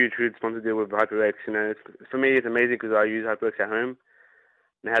huge sponsor deal with HyperX. You know, for me, it's amazing because I use HyperX at home,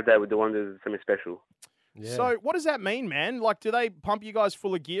 and have that with the Wanderers is something special. Yeah. So what does that mean, man? Like, do they pump you guys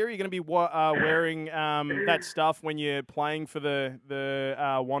full of gear? Are you going to be wearing that stuff when you're playing for the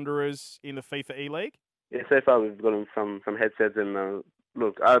Wanderers in the FIFA E-League? Yeah, so far we've got them some headsets, and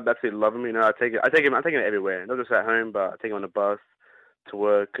look, I absolutely love them. You know, I take it everywhere, not just at home, but I take it on the bus, to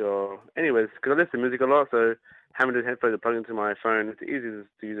work, or anyways, because I listen to music a lot, so having the headphones plugged into my phone, it's easy to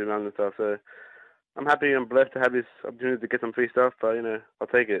use around and stuff. So I'm happy and blessed to have this opportunity to get some free stuff, but you know, I'll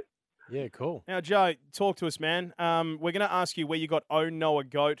take it. Yeah, cool. Now, Joe, talk to us, man. We're going to ask you where you got Oh Noah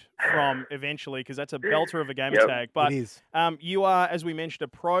Goat from eventually, because that's a belter of a gamer tag. But it is. You are, as we mentioned, a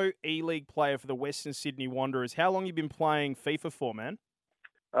Pro E-League player for the Western Sydney Wanderers. How long have you been playing FIFA for, man?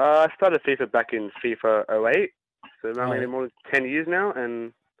 I started FIFA back in FIFA 08, so maybe more than 10 years now,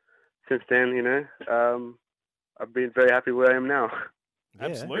 and since then, you know, I've been very happy where I am now. Yeah.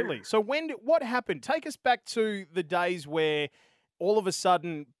 Absolutely. So what happened? Take us back to the days where all of a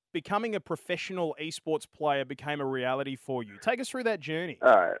sudden becoming a professional esports player became a reality for you? Take us through that journey. All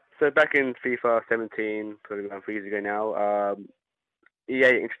right. So back in FIFA 17, probably around 3 years ago now,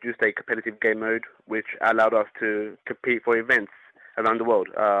 EA introduced a competitive game mode which allowed us to compete for events around the world.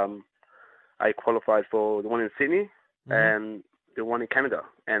 I qualified for the one in Sydney and the one in Canada.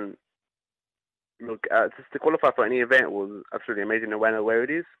 And look, just to qualify for any event was absolutely amazing, no matter where it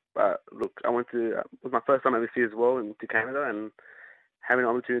is. But look, I went to, it was my first time overseas as well, to Canada, and having an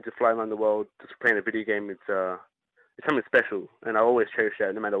opportunity to fly around the world just playing a video game, it's something special, and I always cherish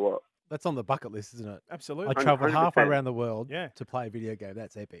that no matter what. That's on the bucket list, isn't it? Absolutely. I travelled 100%. halfway around the world Yeah. to play a video game.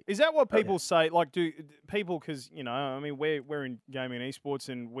 That's epic. Is that what people say? Like, do people? Because I mean, we're in gaming and esports,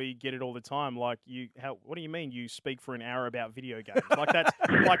 and we get it all the time. Like, what do you mean you speak for an hour about video games? Like that's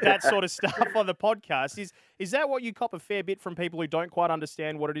like that sort of stuff on the podcast. Is that what you cop a fair bit from people who don't quite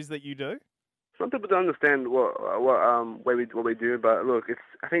understand what it is that you do? Some people don't understand what we do, but look,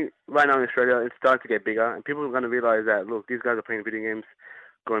 I think right now in Australia it's starting to get bigger, and people are going to realize that look, these guys are playing video games,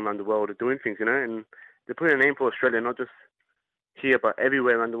 going around the world, and doing things, and they're putting a name for Australia, not just here but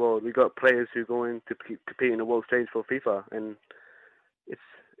everywhere around the world. We got players who go in to compete in the world stage for FIFA, and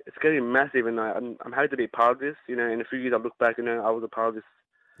it's getting massive, and I'm happy to be part of this. In a few years I look back, I was a part of this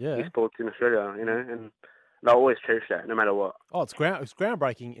esports in Australia, and I always cherish that, no matter what. Oh, it's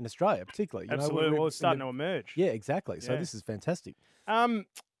groundbreaking in Australia, particularly. Absolutely. Well, it's starting to emerge. Yeah, exactly. So this is fantastic.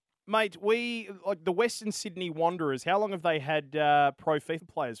 Mate, we like the Western Sydney Wanderers. How long have they had pro FIFA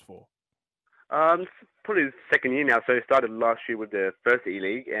players for? Probably the second year now. So it started last year with the first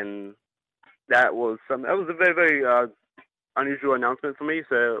E-League, and that was a very, very unusual announcement for me.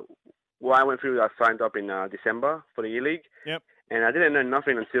 So what I went through, I signed up in December for the E-League. Yep. And I didn't know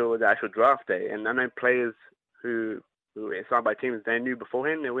nothing until the actual draft day. And I know players who were signed by teams, they knew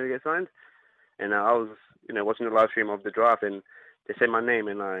beforehand they were going to get signed. And I was, watching the live stream of the draft, and they said my name,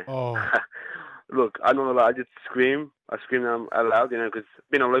 and look, I don't know, I just scream. I screamed out loud, because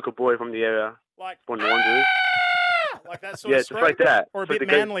being a local boy from the area, like born in the Wanderers. Like that sort of scream? Just like that. Or a bit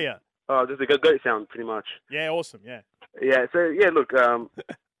manlier? Just a goat sound, pretty much. Yeah, awesome, yeah. Yeah, so, look,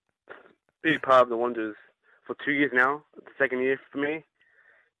 being part of the Wanderers for 2 years now, the second year for me.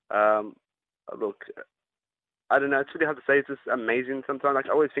 Look, I don't know, it's really hard to say. It's just amazing sometimes. Like,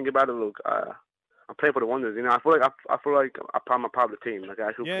 I always think about it, look, I'm playing for the Wanderers. I feel like I'm a part of the team, like an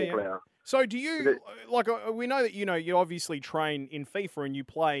actual player. So do you, we know that, you obviously train in FIFA and you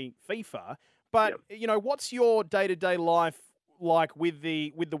play FIFA, but, what's your day-to-day life like with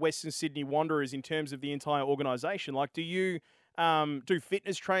the Western Sydney Wanderers in terms of the entire organisation? Like, do you do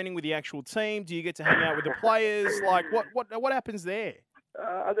fitness training with the actual team? Do you get to hang out with the players? Like, what happens there?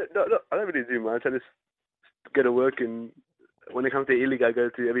 I don't really do much. I just go to work, and when it comes to E-League, I go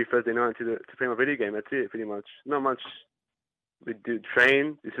to every Thursday night to play my video game. That's it, pretty much. Not much. We do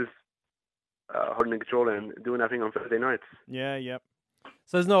train. This is holding the controller and doing nothing on Thursday nights. Yeah, yep.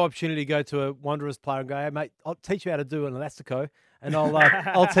 So there's no opportunity to go to a Wanderers player and go, hey, mate, I'll teach you how to do an elastico, and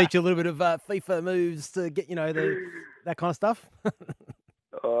I'll teach you a little bit of FIFA moves to get, that kind of stuff. I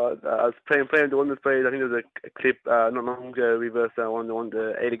was playing the Wanderers players. I think there was a clip not long ago, reverse one of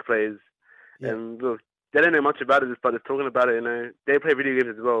the A-League players. Yeah. And look, they don't know much about it, but they're talking about it. They play video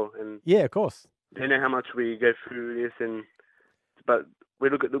games as well, and yeah, of course, they know how much we go through this. But we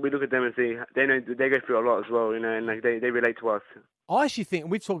look at them and see they go through a lot as well, and like they relate to us. I actually think,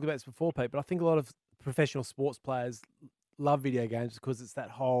 and we've talked about this before, Pete, but I think a lot of professional sports players love video games because it's that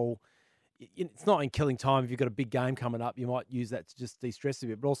whole. It's not in killing time. If you've got a big game coming up, you might use that to just de-stress a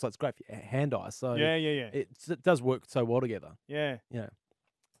bit, but also it's great for your hand-eye. So yeah. It does work so well together. Yeah.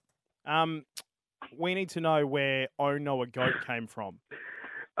 We need to know where Oh No a Goat came from.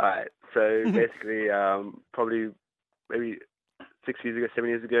 All right. So basically, probably maybe 7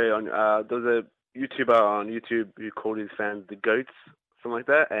 years ago, there was a YouTuber on YouTube who called his fans the goats, something like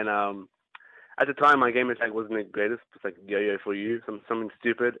that. And at the time, my gamer tag wasn't the greatest. It's like Yo-Yo for you, something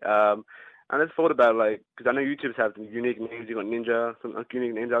stupid. And I just thought about because I know YouTubers have unique names. You got Ninja, some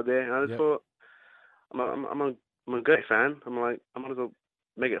unique names out there. And I just thought, I'm a goat fan. I'm like, I might as well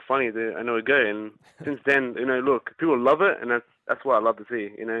make it funny. I know a goat. And since then, look, people love it, and that's what I love to see.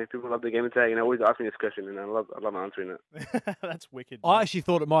 People love the gamer tag, and they always ask me this question, and I love answering it. That's wicked. I actually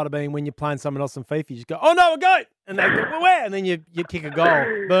thought it might have been when you're playing someone else in FIFA, you just go, "Oh no, a goat!" and they go, "Well, where?" And then you kick a goal,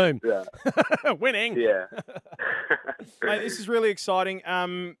 boom, winning. Yeah. Mate, this is really exciting.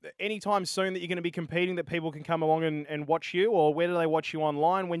 Anytime soon that you're going to be competing, that people can come along and watch you, or where do they watch you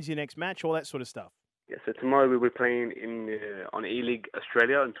online? When's your next match? All that sort of stuff. Yeah, so tomorrow we'll be playing on E-League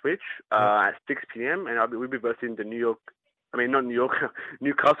Australia on Twitch at 6 p.m. and we'll be versing the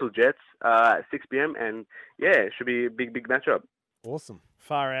Newcastle Jets at 6 p.m. And yeah, it should be a big matchup. Awesome.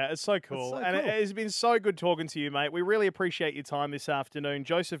 Far out. It's so cool. so And cool. it has been so good talking to you, mate. We really appreciate your time this afternoon.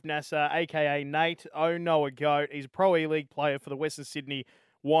 Joseph Nasser, a.k.a. Nate, Noah Goat. He's a Pro E-League player for the Western Sydney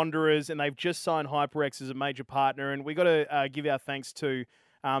Wanderers, and they've just signed HyperX as a major partner. And we got to give our thanks to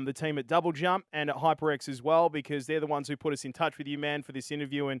the team at Double Jump and at HyperX as well, because they're the ones who put us in touch with you, man, for this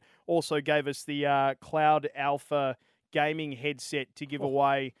interview, and also gave us the Cloud Alpha gaming headset to give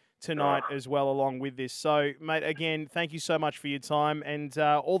away tonight as well, along with this. So, mate, again, thank you so much for your time, and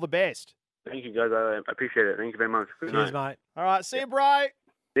all the best. Thank you, guys. I appreciate it. Thank you very much. Good Cheers, night. mate. All right, see you, bro.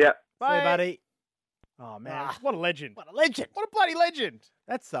 Yeah. Bye. See you, buddy. Oh, man, what a legend. What a legend. What a bloody legend.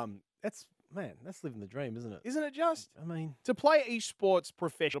 That's man, that's living the dream, isn't it? Isn't it just? I mean, To play esports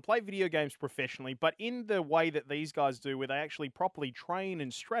professional, play video games professionally, but in the way that these guys do, where they actually properly train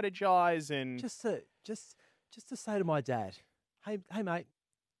and strategize and... just to say to my dad, hey, mate,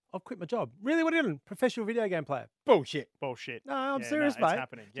 I've quit my job. Really? What are you doing? Professional video game player. Bullshit. Bullshit. No, I'm Yeah, serious, no, it's mate.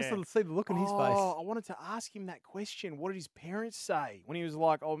 happening. Just Yeah. to see the look on his face. Oh, I wanted to ask him that question. What did his parents say when he was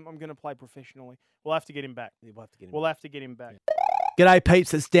like, "Oh, I'm going to play professionally"? We'll have to get him back. Yeah, we'll have to get him We'll back. have to get him back. G'day,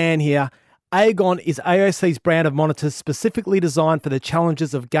 peeps. It's Dan here. AGON is AOC's brand of monitors specifically designed for the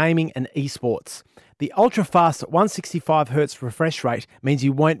challenges of gaming and esports. The ultra-fast 165Hz refresh rate means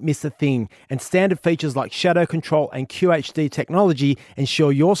you won't miss a thing, and standard features like shadow control and QHD technology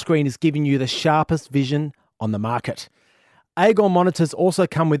ensure your screen is giving you the sharpest vision on the market. AGON monitors also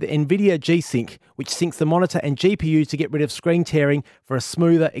come with NVIDIA G-Sync, which syncs the monitor and GPU to get rid of screen tearing for a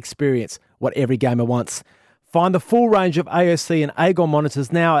smoother experience, what every gamer wants. Find the full range of AOC and AGON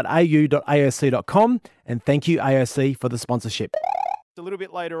monitors now at au.aoc.com, and thank you AOC for the sponsorship. A little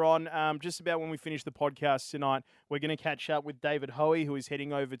bit later on, just about when we finish the podcast tonight, we're going to catch up with David Hoey, who is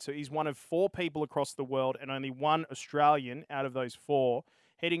heading over to, he's one of 4 people across the world and only one Australian out of those 4,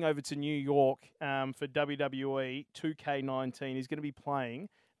 heading over to New York for WWE 2K19. He's going to be playing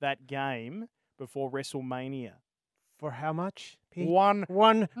that game before WrestleMania. For how much? $1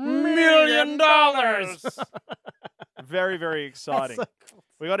 $1 million. Very, very exciting. That's so cool.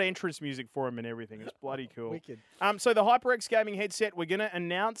 We got entrance music for him and everything. It's bloody cool. Wicked. So the HyperX gaming headset, we're going to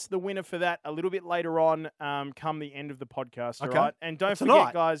announce the winner for that a little bit later on, come the end of the podcast. Okay. All right, and don't Tonight?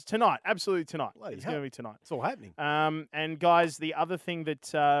 forget, guys, tonight, absolutely tonight. Bloody It's hell. going to be tonight. It's all happening. And guys, the other thing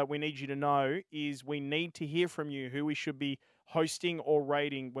that we need you to know is we need to hear from you who we should be hosting or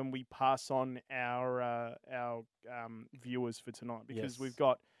rating when we pass on our viewers for tonight, because Yes. we've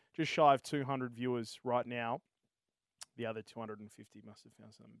got just shy of 200 viewers right now. The other 250 must have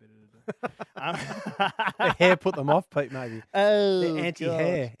found something better to do. The hair put them off, Pete, maybe. Oh, They're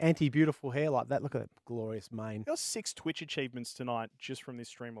anti-hair, anti-beautiful hair like that. Look at that glorious mane. Got 6 Twitch achievements tonight just from this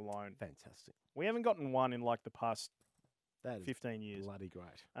stream alone. Fantastic. We haven't gotten one in like the past That is 15 years. bloody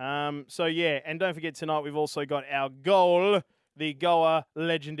great. So yeah, and don't forget tonight we've also got our goal, the Goa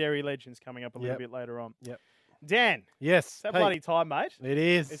Legendary Legends, coming up a little Yep. bit later on. Yep. Dan, Yes. it's that Pete, bloody time, mate. It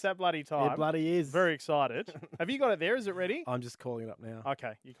is. It's that bloody time. It bloody is. Very excited. Have you got it there? Is it ready? I'm just calling it up now.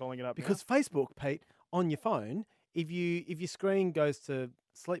 Okay, you're calling it up now? Because Facebook, Pete, on your phone, if your screen goes to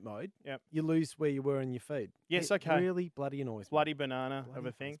sleep mode, Yep. you lose where you were in your feed. Yes, It okay. really bloody annoys me. bloody banana of Bloody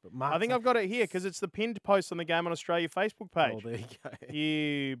a thing. Facebook. Mark's I think like, I've got it here because it's the pinned post on the Game on Australia Facebook page. Oh, there you go.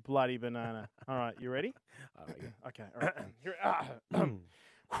 You bloody banana. All right, you ready? Oh, there you go. Okay, all right. Here,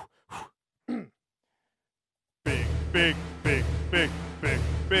 big,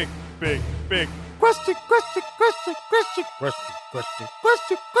 big. Question. Big.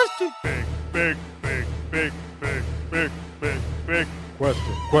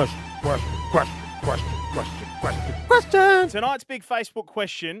 Question. Tonight's big Facebook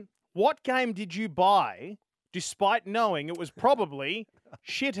question: what game did you buy despite knowing it was probably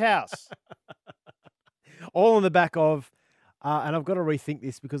shithouse? All on the back of, and I've got to rethink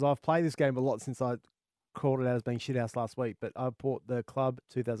this because I've played this game a lot since I called it out as being shithouse last week. But I bought the Club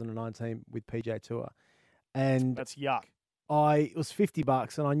 2019 with PJ Tour, and That's yuck. it was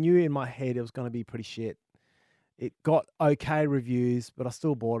 $50, and I knew in my head it was going to be pretty shit. It got okay reviews, but I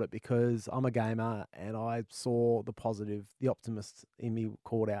still bought it because I'm a gamer and I saw the positive, the optimist in me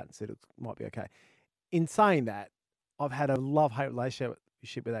called out and said it might be okay. In saying that, I've had a love-hate relationship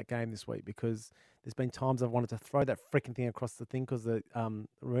with that game this week because there's been times I've wanted to throw that freaking thing across the thing because the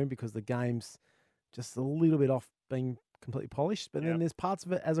room because the game's just a little bit off being completely polished. But then Yep. there's parts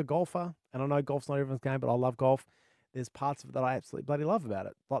of it as a golfer, and I know golf's not everyone's game, but I love golf. There's parts of it that I absolutely bloody love about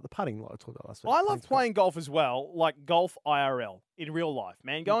it, like the putting, like I talked about last week. I love Putting's great. playing golf as well, like golf IRL in real life,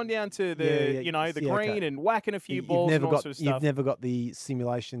 man. Going down to the, Yeah, the yeah, green okay. and whacking a few You've balls and all sort of You've stuff. never got the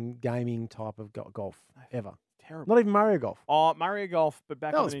simulation gaming type of golf ever. Terrible. Not even Mario Golf. Oh, Mario Golf, but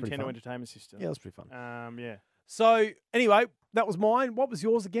back That on was the pretty Nintendo fun. Entertainment System. Yeah, that's pretty fun. Yeah. So anyway, that was mine. What was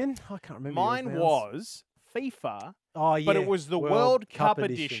yours again? I can't remember. Mine yours now. was FIFA. Oh yeah, but it was the World Cup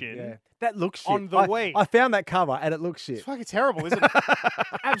edition. Yeah. That looks shit. On the Wii. I found that cover and it looks shit. It's fucking terrible, isn't it?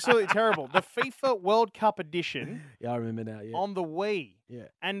 Absolutely terrible. The FIFA World Cup edition. Yeah, I remember now. Yeah. On the Wii. Yeah.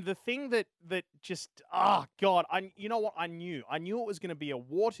 And the thing that just God, you know what? I knew it was going to be a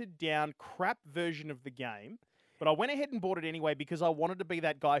watered down crap version of the game. But I went ahead and bought it anyway because I wanted to be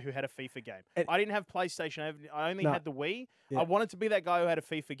that guy who had a FIFA game. I didn't have PlayStation. I only had the Wii. Yeah. I wanted to be that guy who had a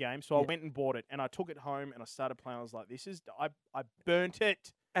FIFA game, so I went and bought it. And I took it home and I started playing. I was like, I burnt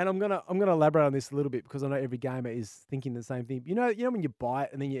it. And I'm gonna elaborate on this a little bit because I know every gamer is thinking the same thing. You know when you buy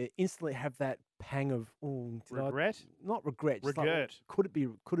it and then you instantly have that pang of regret. Not regret. Just regret. Like, could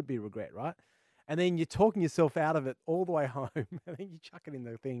it be regret? Right? And then you're talking yourself out of it all the way home, and then you chuck it in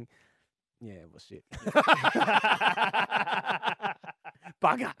the thing. Yeah, it was shit.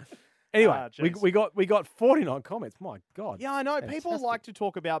 Bugger. Anyway, we got 49 comments. My God. Yeah, I know. People like to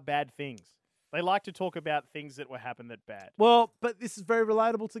talk about bad things. They like to talk about things that were happened that bad. Well, but this is very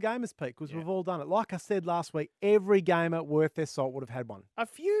relatable to gamers, Pete, because we've all done it. Like I said last week, every gamer worth their salt would have had one. A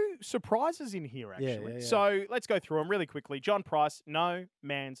few surprises in here, actually. Yeah. So let's go through them really quickly. John Price, No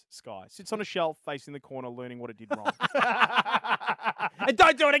Man's Sky. Sits on a shelf facing the corner learning what it did wrong. And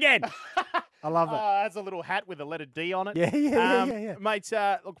don't do it again. I love it. That's a little hat with a letter D on it. Yeah. Mate,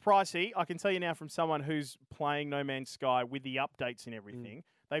 look, Pricey, I can tell you now from someone who's playing No Man's Sky with the updates and everything,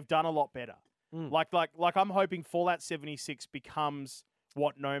 they've done a lot better. Like I'm hoping Fallout 76 becomes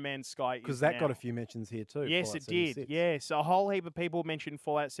what No Man's Sky is. Because that now. got a few mentions here too. Yes, Fallout it 76. did. Yes, a whole heap of people mentioned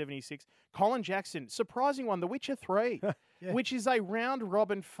Fallout 76. Colin Jackson, surprising one, The Witcher 3, which is a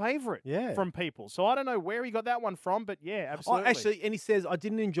round-robin favourite from people. So I don't know where he got that one from, but yeah, absolutely. Actually, and he says, I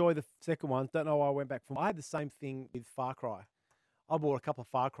didn't enjoy the second one. Don't know why I went back from. I had the same thing with Far Cry. I bought a couple of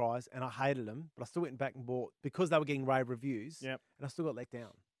Far Cries and I hated them, but I still went back and bought, because they were getting rave reviews, and I still got let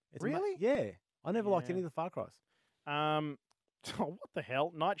down. Really? Yeah. I never liked any of the Far Cries. What the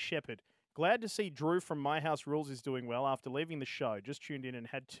hell? Night Shepherd. Glad to see Drew from My House Rules is doing well after leaving the show. Just tuned in and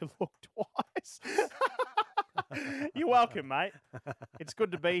had to look twice. You're welcome, mate. It's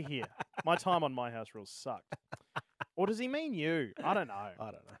good to be here. My time on My House Rules sucked. Or does he mean you? I don't know.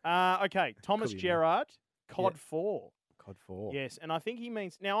 Okay, Thomas Gerard, COD 4. COD 4. Yes, and I think he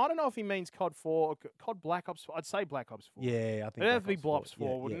means... Now, I don't know if he means COD 4 or COD Black Ops 4. I'd say Black Ops 4. Yeah, I think it'd have to be Black Ops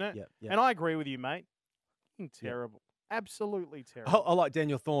 4, wouldn't it? Yeah. And I agree with you, mate. Terrible. Absolutely terrible. I like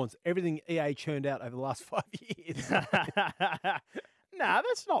Daniel Thorne's. Everything EA churned out over the last 5 years. Nah,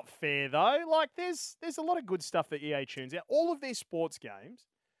 that's not fair, though. Like, there's a lot of good stuff that EA tunes out. All of their sports games...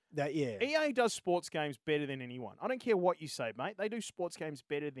 EA does sports games better than anyone. I don't care what you say, mate. They do sports games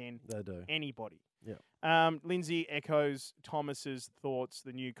better than anybody. Yeah. Lindsay echoes Thomas's thoughts.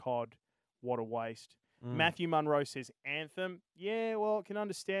 The new COD, what a waste. Matthew Munro says Anthem. Yeah, well, can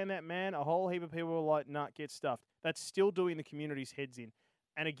understand that, man. A whole heap of people are like, nah, get stuffed. That's still doing the community's heads in.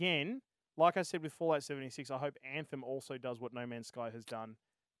 And again, like I said with Fallout 76, I hope Anthem also does what No Man's Sky has done,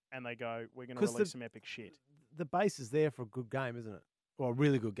 and they go, we're going to release some epic shit. The base is there for a good game, isn't it? Or a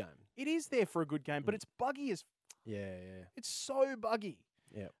really good game. It is there for a good game, but it's buggy as... Yeah. It's so buggy.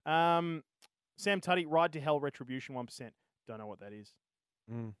 Yeah. Sam Tuddy, Ride to Hell Retribution 1%. Don't know what that is.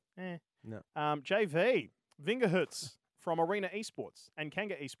 No. JV, Vingerhoots from Arena Esports and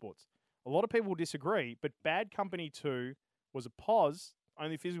Kanga Esports. A lot of people will disagree, but Bad Company 2 was a pause,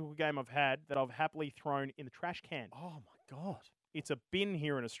 only physical game I've had that I've happily thrown in the trash can. Oh, my God. It's a bin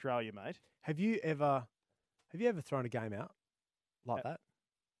here in Australia, mate. Have you ever thrown a game out like that?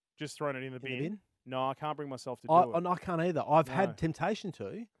 Just thrown it in the bin? No, I can't bring myself to do it. And I can't either. I've had temptation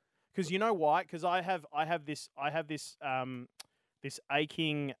to. Because you know why? Because I have this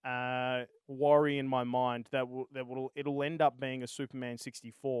aching worry in my mind that it'll end up being a Superman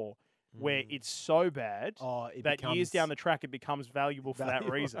 64, where it's so bad that years down the track it becomes valuable for that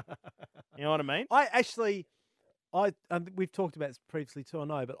reason. You know what I mean? We've talked about this previously too, I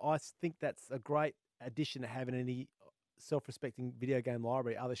know, but I think that's a great addition to having any self-respecting video game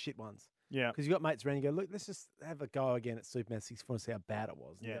library, other shit ones. Yeah. Because you got mates around and you go, look, let's just have a go again at Superman 64 and see how bad it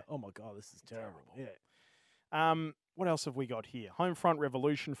was. And you go, oh my God, this is terrible. Yeah. What else have we got here? Homefront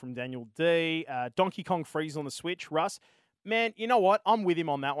Revolution from Daniel D. Donkey Kong Freeze on the Switch. Russ, man, you know what? I'm with him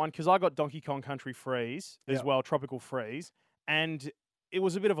on that one because I got Donkey Kong Country Freeze as well, Tropical Freeze. And it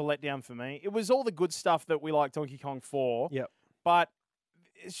was a bit of a letdown for me. It was all the good stuff that we like Donkey Kong for. Yep. But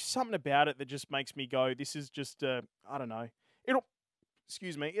it's just something about it that just makes me go, this is just, I don't know.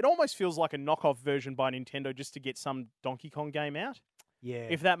 It almost feels like a knockoff version by Nintendo just to get some Donkey Kong game out. Yeah.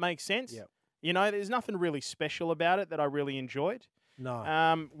 If that makes sense. Yep. You know, there's nothing really special about it that I really enjoyed.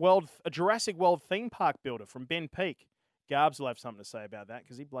 No. A Jurassic World theme park builder from Ben Peak. Garbs will have something to say about that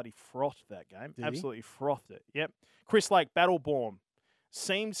because he bloody frothed that game. Did he? Absolutely frothed it. Yep. Chris Lake, Battleborn.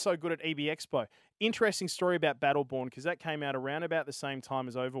 Seemed so good at EB Expo. Interesting story about Battleborn because that came out around about the same time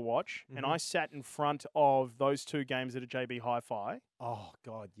as Overwatch, and I sat in front of those two games at a JB Hi-Fi. Oh,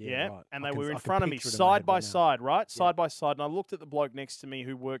 God, yeah. Yeah, Right. and I they can- were I in can front of me, picture it in my side head by right now. side, right? Yeah. Side by side. And I looked at the bloke next to me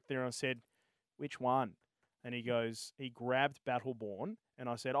who worked there and I said, which one? And he goes, he grabbed Battleborn, and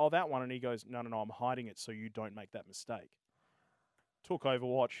I said, oh, that one. And he goes, no, I'm hiding it so you don't make that mistake. Took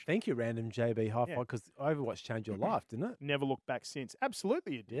Overwatch. Thank you, random JB Hi-Fi, Yeah. because Overwatch changed your life, didn't it? Never looked back since.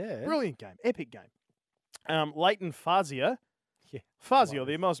 Absolutely it did. Yeah. Brilliant game. Epic game. Leighton Fazia. Yeah. Fazio, like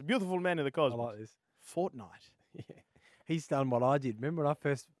the most beautiful man in the I cosmos. like this. Fortnite. Yeah. He's done what I did. Remember when I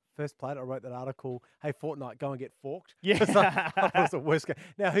first played it, I wrote that article, hey, Fortnite, go and get forked. Yeah. I thought it was the worst game.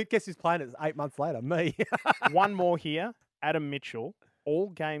 Now, guess who's playing it 8 months later? Me. One more here. Adam Mitchell. All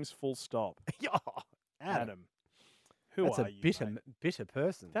games full stop. Oh, Adam. Who That's are a you, bitter, mate? bitter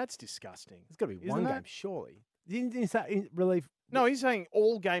person. That's disgusting. There's got to be Isn't one that? game, surely. Didn't you say really No, he's saying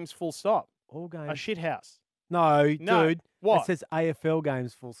all games full stop. all A games? shit house. No, No. dude. What? It says AFL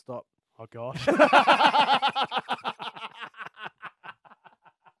games full stop. Oh, gosh.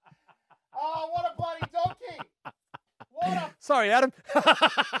 Oh, what a bloody donkey. What Sorry, Adam. a...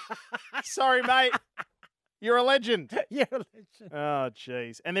 Sorry, mate. You're a legend. Yeah, legend. Oh,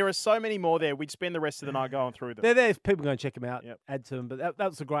 jeez. And there are so many more there. We'd spend the rest of the night going through them. They're there if people go and check them out, Yep. add to them. But that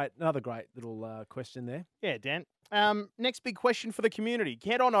was another great little question there. Yeah, Dan. Next big question for the community.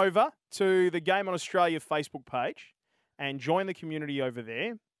 Get on over to the Game on Australia Facebook page and join the community over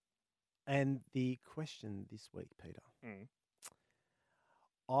there. And the question this week, Peter, Mm.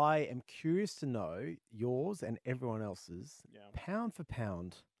 I am curious to know yours and everyone else's, Yeah. pound for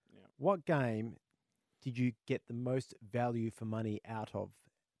pound, Yeah. what game did you get the most value for money out of?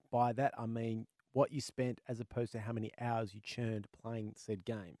 By that, I mean what you spent as opposed to how many hours you churned playing said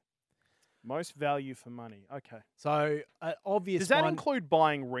game. Most value for money. Okay. So, obvious Does that one, include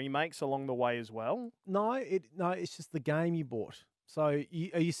buying remakes along the way as well? No, it's just the game you bought. So, are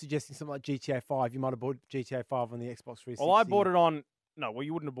you suggesting something like GTA 5? You might have bought GTA 5 on the Xbox 360. Well, I bought it on... No, well,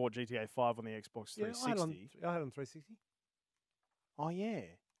 you wouldn't have bought GTA 5 on the Xbox Yeah, 360. I had it on 360. Oh, yeah.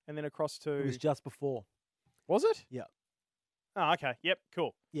 And then across to... It was just before. Was it? Yeah. Oh, okay. Yep,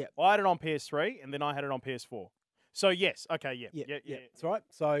 cool. Yeah. Well, I had it on PS3, and then I had it on PS4. So, yes. Okay, yeah. Yeah. That's right.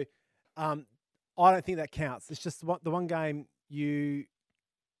 So, I don't think that counts. It's just the one game you...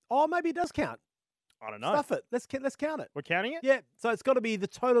 Oh, maybe it does count. I don't know. Stuff it. Let's count it. We're counting it? Yeah. So it's got to be the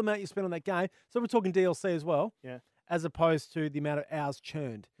total amount you spent on that game. So we're talking DLC as well. Yeah. As opposed to the amount of hours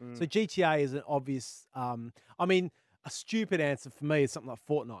churned. So GTA is an obvious... I mean, a stupid answer for me is something like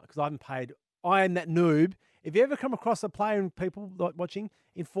Fortnite because I haven't paid... I am that noob. If you ever come across a player and people like watching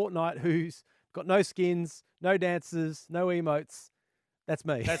in Fortnite who's got no skins, no dances, no emotes, that's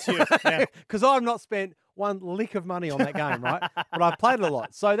me. That's you. Yeah. Because I've not spent one lick of money on that game, right? But I've played it a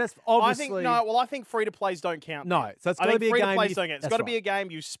lot. So that's obviously... I think free-to-plays don't count. No, then. so it's I got to think be a game... free-to-plays don't count. It's that's got to be right. a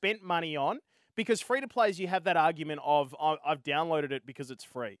game you spent money on because free-to-plays, you have that argument of, I've downloaded it because it's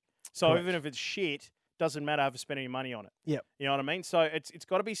free. So Correct. even if it's shit, doesn't matter, I haven't spent any money on it. Yep. You know what I mean? So it's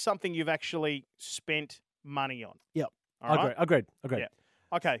got to be something you've actually spent money on. Yep. All right? Agreed. Yeah.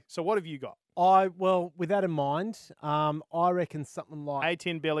 Okay, so what have you got? Well, with that in mind, I reckon something like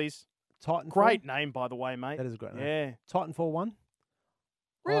 18 Billies. Titanfall. Great name, by the way, mate. That is a great name. Yeah. Titanfall 1.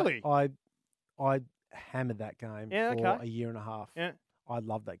 Really? I hammered that game Yeah, for okay. a year and a half. Yeah. I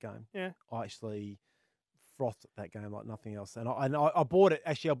loved that game. Yeah. I actually frothed that game like nothing else. And I bought it,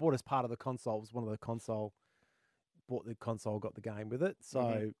 actually, I bought it as part of the console. It was one of the console, bought the console, got the game with it.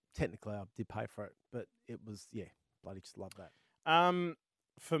 So technically I did pay for it. But it was, yeah, bloody just love that.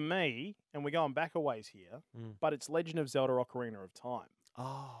 For me, and we're going back a ways here, but it's Legend of Zelda Ocarina of Time.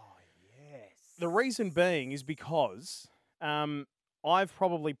 Oh, yes. The reason being is because I've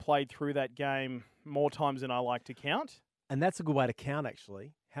probably played through that game more times than I like to count. And that's a good way to count,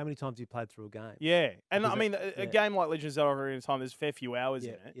 actually. How many times have you played through a game? Yeah. And Because I mean, a game like Legend of Zelda Ocarina of Time, there's a fair few hours in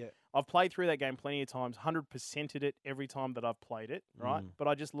it. Yeah. I've played through that game plenty of times, 100%ed it every time that I've played it, right? But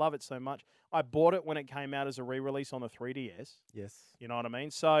I just love it so much. I bought it when it came out as a re-release on the 3DS. Yes. You know what I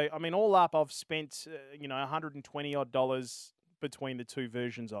mean? So, I mean, all up, I've spent, $120 between the two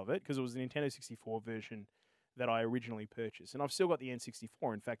versions of it because it was the Nintendo 64 version that I originally purchased. And I've still got the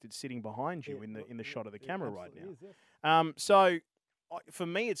N64. In fact, it's sitting behind you in the shot of the camera right now. Is, yes. So for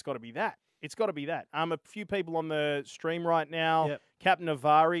me, it's got to be that. It's got to be that. A few people on the stream right now. Yep. Captain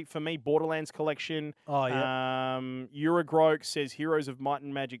Navari, for me, Borderlands Collection. Oh, yeah. Eurogroke says Heroes of Might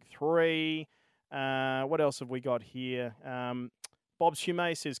and Magic 3. What else have we got here? Bob's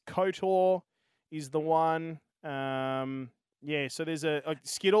Hume says KOTOR is the one. So there's a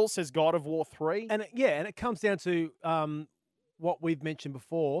Skittle says God of War 3. And it comes down to what we've mentioned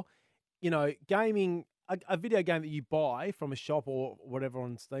before. Gaming, a video game that you buy from a shop or whatever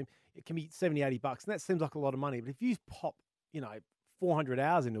on Steam, it can be $70, $80, and that seems like a lot of money. But if you pop, 400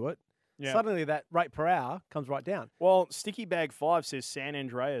 hours into it, suddenly that rate per hour comes right down. Well, Sticky Bag 5 says San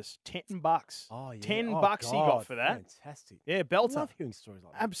Andreas, $10. Oh, yeah. $10 he got for that. Fantastic. Yeah, belter. I love hearing stories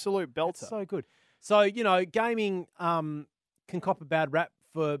like that. Absolute belter. It's so good. So, gaming can cop a bad rap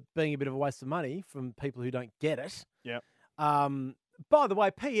for being a bit of a waste of money from people who don't get it. Yeah. By the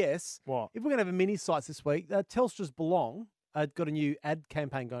way, P.S. What? If we're going to have a mini sites this week, Telstra's Belong got a new ad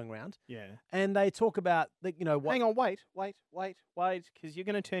campaign going around. Yeah. And they talk about, what... Hang on, wait, because you're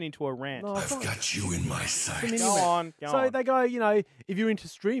going to turn into a rant. No, I've got you in my sights. Go on. So they go, if you're into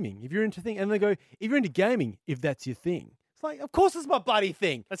streaming, if you're into thing, and they go, if you're into gaming, if that's your thing. It's like, of course it's my bloody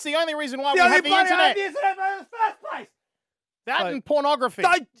thing. That's the only reason why The we only have the bloody internet. I have the internet in the first place. That and pornography.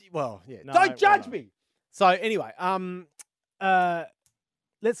 Don't judge me. So anyway,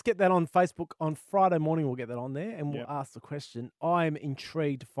 let's get that on Facebook on Friday morning. We'll get that on there, and we'll ask the question. I'm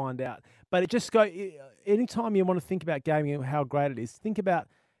intrigued to find out. But anytime you want to think about gaming and how great it is, think about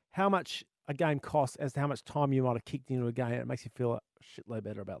how much a game costs as to how much time you might have kicked into a game. It makes you feel a shitload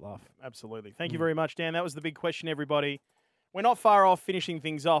better about life. Absolutely. Thank you very much, Dan. That was the big question, everybody. We're not far off finishing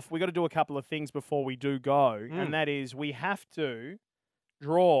things off. We've got to do a couple of things before we do go, and that is we have to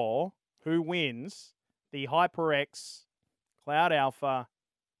draw who wins the HyperX Cloud Alpha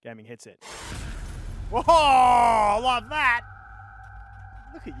gaming headset. Whoa, love that.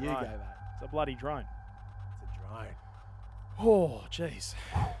 Look at you go, mate. It's a bloody drone. It's a drone. Oh, jeez.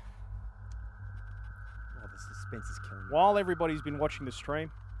 Oh, the suspense is killing me. While everybody's been watching the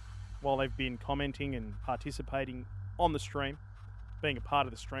stream, while they've been commenting and participating on the stream, being a part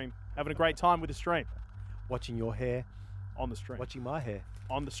of the stream, having a great time with the stream. Watching your hair. On the stream. Watching my hair.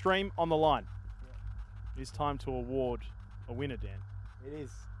 On the stream, on the line. It is time to award a winner, Dan. It is.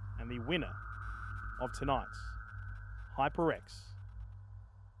 And the winner of tonight's HyperX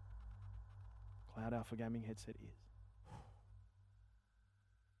Cloud Alpha gaming headset is...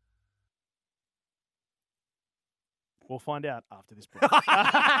 We'll find out after this break. Got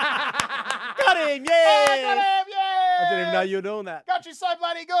him! Yeah! Oh, I got him! Yeah! I didn't even know you were doing that. Got you so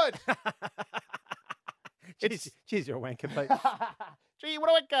bloody good. Cheers, you're a wanker, Pete. Gee, what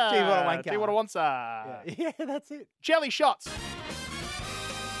a wanker. Gee, what a wanker. Gee, what a wanker. Yeah, that's it. Jelly shots.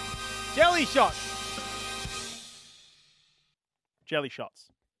 Jelly shots. Jelly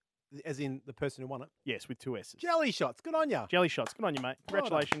shots. As in the person who won it? Yes, with 2 S's. Jelly shots. Good on you. Jelly shots. Good on you, mate.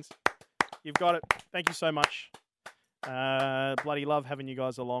 Congratulations. You've got it. Thank you so much. Bloody love having you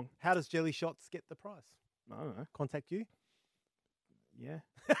guys along. How does Jelly Shots get the prize? I don't know. Contact you? Yeah.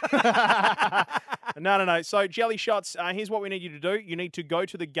 No. So Jelly Shots, here's what we need you to do. You need to go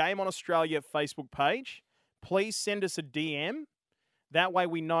to the Game on Australia Facebook page. Please send us a DM. That way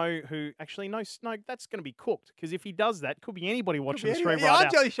we know who... Actually, no, that's going to be cooked. Because if he does that, it could be anybody watching the stream right now. I'm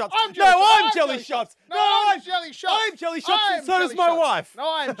Jelly Shots. I'm Jelly Shots. I'm Jelly Shots. No, I'm Jelly Shots. I'm Jelly Shots, and so does my wife. No,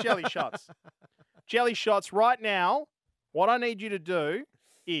 I'm Jelly Shots. Jelly Shots, right now, what I need you to do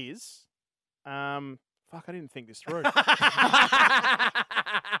is... Fuck, I didn't think this through.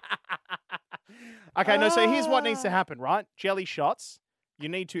 Okay, no, so here's what needs to happen, right? Jelly Shots, you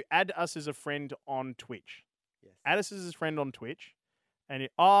need to add us as a friend on Twitch. Yes. Add us as a friend on Twitch. And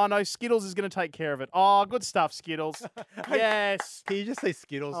oh, no, Skittles is going to take care of it. Oh, good stuff, Skittles. Yes. Can you just say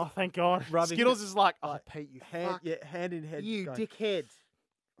Skittles? Oh, thank God. Rubbing Skittles it. is like, oh, Pete, you hand, fuck. hand in hand. You going, dickhead.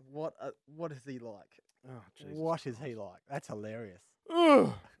 What is he like? Oh, Jesus. What is he like? That's hilarious.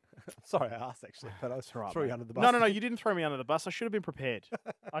 Ugh. Sorry, I asked actually, but I was right, threw mate. you under the bus. No, you didn't throw me under the bus. I should have been prepared.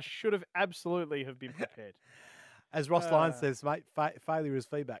 I should have absolutely have been prepared. As Ross Lyons says, mate, failure is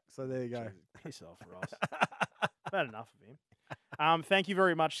feedback. So there you go. Jesus, piss off, Ross. I've had enough of him. Thank you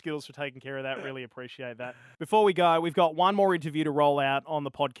very much, Skittles, for taking care of that. Really appreciate that. Before we go, we've got one more interview to roll out on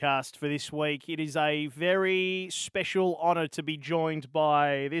the podcast for this week. It is a very special honour to be joined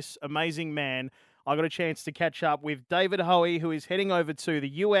by this amazing man. I got a chance to catch up with David Hoey, who is heading over to the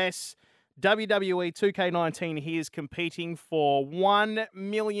US WWE 2K19. He is competing for $1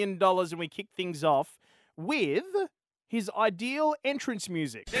 million, and we kick things off with his ideal entrance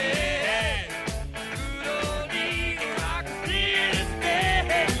music. Oh,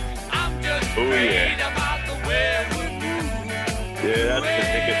 yeah. Yeah, that's the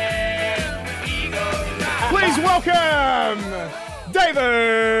ticket. Please welcome David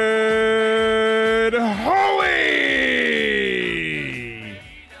Hoey!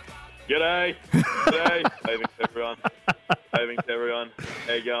 G'day. G'day. Hey, everyone. Waving to everyone.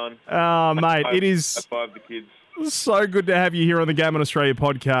 How you going? Oh, mate, it is High five the kids. so good to have you here on the Game on Australia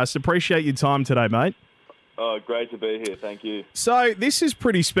podcast. Appreciate your time today, mate. Oh, great to be here. Thank you. So this is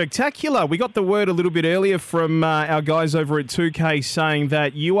pretty spectacular. We got the word a little bit earlier from our guys over at 2K saying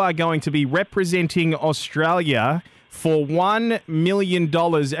that you are going to be representing Australia for $1 million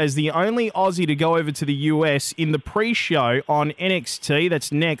as the only Aussie to go over to the US in the pre-show on NXT.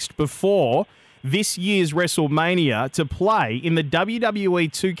 That's next before this year's WrestleMania to play in the WWE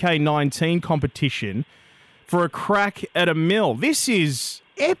 2K19 competition for a crack at $1 million. This is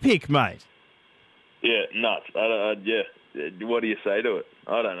epic, mate. Yeah, nuts. What do you say to it?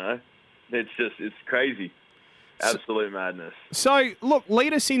 I don't know. It's crazy. Absolute madness. So, look,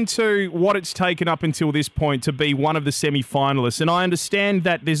 lead us into what it's taken up until this point to be one of the semi-finalists. And I understand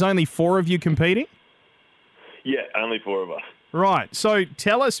that there's only 4 of you competing? Yeah, only 4 of us. Right. So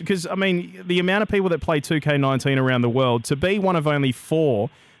tell us, because, I mean, the amount of people that play 2K19 around the world, to be one of only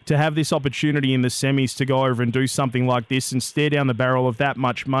 4, to have this opportunity in the semis to go over and do something like this and stare down the barrel of that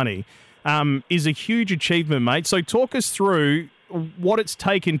much money is a huge achievement, mate. So talk us through what it's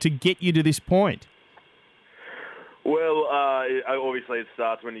taken to get you to this point. Well, obviously it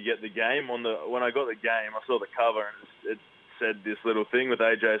starts when you get the game. When I got the game, I saw the cover and it said this little thing with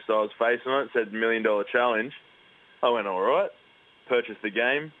AJ Styles' face on it. It said $1 million challenge. I went, all right, purchased the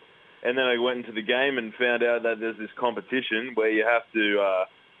game, and then I went into the game and found out that there's this competition where you have to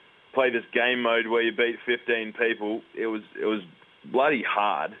play this game mode where you beat 15 people. It was bloody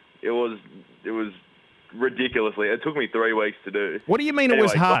hard. It was ridiculously. It took me 3 weeks to do. What do you mean it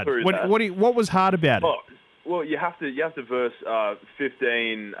was hard? What was hard about it? Oh, well, you have to verse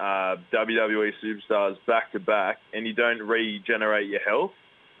 15 WWE superstars back to back, and you don't regenerate your health.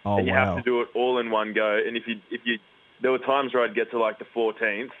 Oh, and you wow. have to do it all in one go. And if you, there were times where I'd get to like the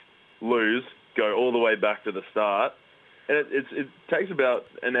 14th, lose, go all the way back to the start, and it takes about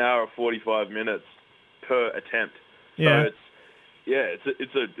an hour or 45 minutes per attempt. Yeah. So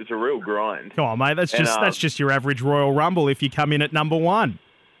it's a real grind. Come on, mate. That's just your average Royal Rumble if you come in at number 1.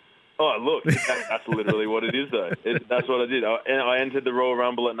 Oh, look, that's literally what it is, though. That's what I did. I entered the Royal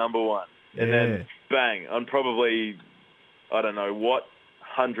Rumble at number 1. And then, bang, on probably, I don't know what,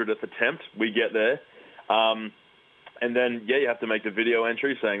 100th attempt, we get there. And then, you have to make the video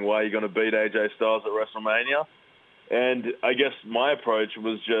entry saying why you're going to beat AJ Styles at WrestleMania. And I guess my approach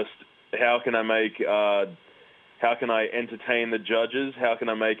was just, how can I entertain the judges? How can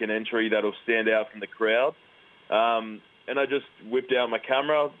I make an entry that'll stand out from the crowd? And I just whipped out my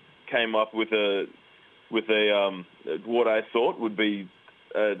camera, came up with what I thought would be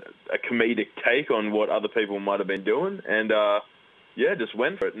a comedic take on what other people might have been doing, and just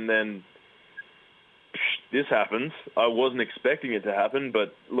went for it. And then this happens. I wasn't expecting it to happen,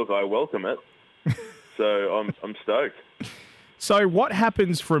 but look, I welcome it. So I'm stoked. So what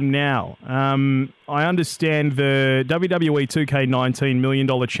happens from now? I understand the WWE 2K19 $1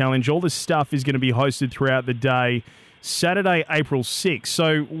 million challenge. All this stuff is going to be hosted throughout the day. Saturday, April 6th.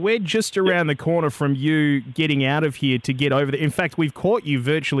 So we're just around the corner from you getting out of here to get over there. In fact, we've caught you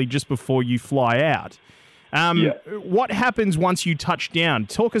virtually just before you fly out. What happens once you touch down?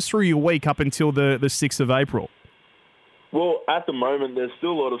 Talk us through your week up until the 6th of April. Well, at the moment, there's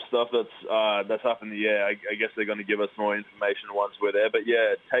still a lot of stuff that's up in the air. I guess they're going to give us more information once we're there. But,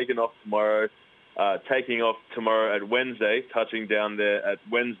 taking off tomorrow at Wednesday, touching down there at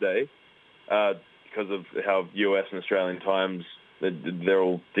Wednesday, because of how US and Australian times, they're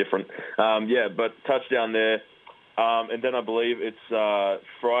all different. But touchdown there. And then I believe it's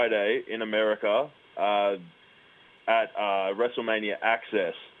Friday in America at WrestleMania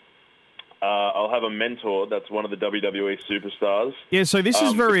Access. I'll have a mentor that's one of the WWE superstars. Yeah, so this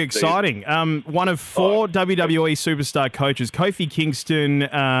is very exciting. One of 4 WWE superstar coaches, Kofi Kingston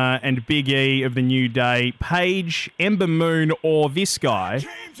and Big E of the New Day, Paige, Ember Moon, or this guy.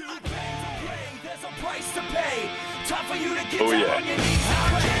 Oh, yeah.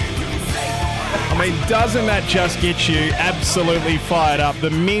 I mean, doesn't that just get you absolutely fired up? The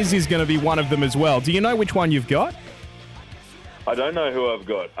Miz is going to be one of them as well. Do you know which one you've got? I don't know who I've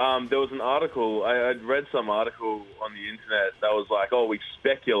got. There was an article, I'd read some article on the internet that was like, we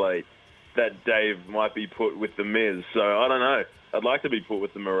speculate that Dave might be put with the Miz. So I don't know. I'd like to be put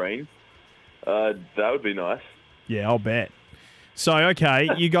with the Marine. That would be nice. Yeah, I'll bet. So, okay,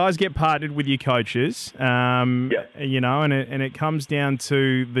 you guys get partnered with your coaches, and it comes down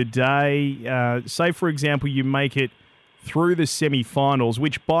to the day. Say, for example, you make it through the semi-finals,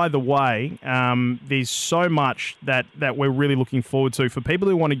 which, by the way, there's so much that we're really looking forward to. For people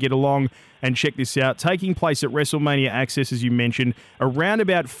who want to get along and check this out, taking place at WrestleMania Access, as you mentioned, around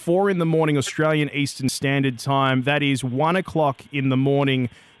about 4 in the morning Australian Eastern Standard Time. That is 1 o'clock in the morning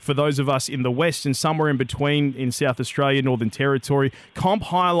for those of us in the West and somewhere in between in South Australia, Northern Territory. Comp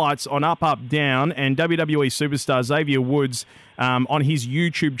highlights on Up, Up, Down, and WWE superstar Xavier Woods on his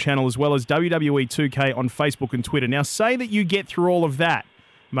YouTube channel, as well as WWE 2K on Facebook and Twitter. Now, say that you get through all of that,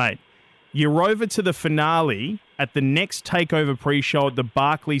 mate. You're over to the finale at the next TakeOver pre-show at the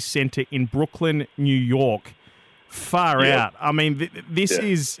Barclays Center in Brooklyn, New York. Far out. I mean, this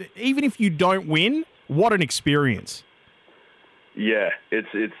is, even if you don't win, what an experience. Yeah,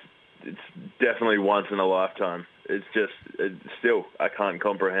 it's definitely once in a lifetime. It's still, I can't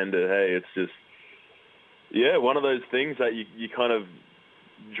comprehend it. Hey, it's just, one of those things that you kind of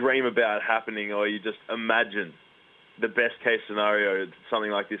dream about happening, or you just imagine the best case scenario,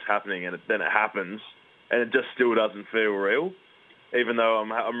 something like this happening, and then it happens, and it just still doesn't feel real. Even though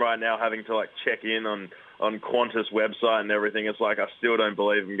I'm right now having to check in on Qantas website and everything, it's like I still don't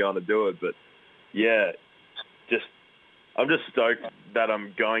believe I'm going to do it. But I'm just stoked that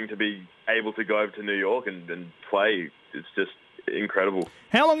I'm going to be able to go over to New York and play. It's just incredible.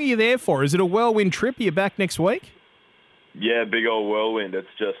 How long are you there for? Is it a whirlwind trip? Are you back next week? Yeah, big old whirlwind. It's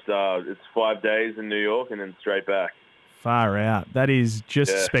just it's 5 days in New York and then straight back. Far out. That is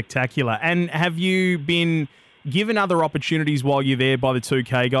just spectacular. And have you been given other opportunities while you're there by the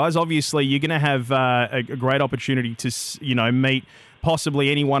 2K guys? Obviously, you're going to have a great opportunity to meet possibly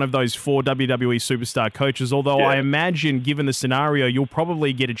any one of those 4 WWE superstar coaches, although I imagine, given the scenario, you'll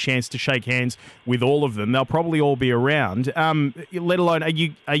probably get a chance to shake hands with all of them. They'll probably all be around. Let alone,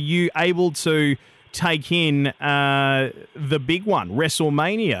 are you able to take in the big one,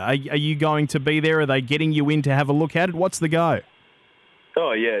 WrestleMania? Are you going to be there? Are they getting you in to have a look at it? What's the go?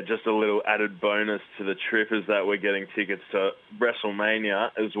 Oh, yeah, just a little added bonus to the trip is that we're getting tickets to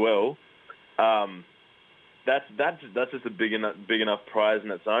WrestleMania as well. That's just a big enough prize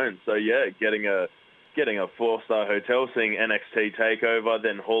in its own. So getting a 4-star hotel, seeing NXT TakeOver,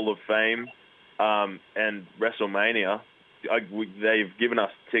 then Hall of Fame, and WrestleMania. They've given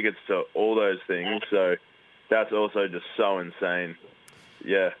us tickets to all those things, so that's also just so insane.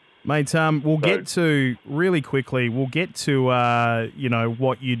 Yeah. Mate, we'll get to, really quickly, what you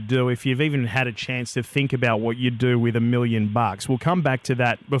do, if you've even had a chance to think about what you do with $1 million. We'll come back to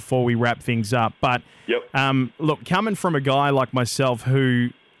that before we wrap things up. But, look, coming from a guy like myself who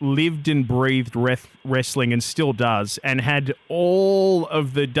lived and breathed wrestling and still does, and had all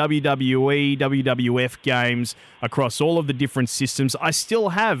of the WWE, WWF games across all of the different systems, I still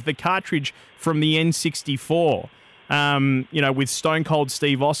have the cartridge from the N64. With Stone Cold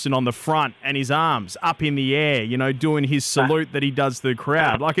Steve Austin on the front and his arms up in the air, doing his salute that he does to the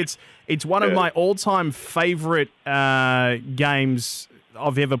crowd. It's one of my all-time favorite games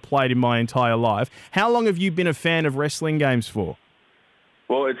I've ever played in my entire life. How long have you been a fan of wrestling games for?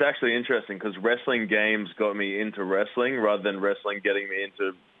 Well, it's actually interesting because wrestling games got me into wrestling rather than wrestling getting me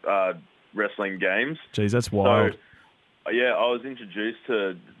into wrestling games. Jeez, that's wild. So, I was introduced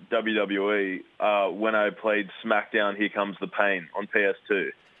to WWE when I played SmackDown Here Comes the Pain on PS2.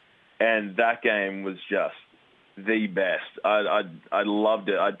 And that game was just the best. I loved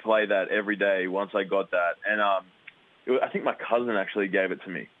it. I'd play that every day once I got that. And I think my cousin actually gave it to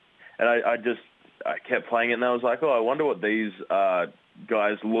me. And I kept playing it, and I was like, I wonder what these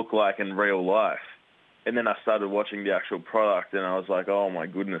guys look like in real life. And then I started watching the actual product, and I was like, oh, my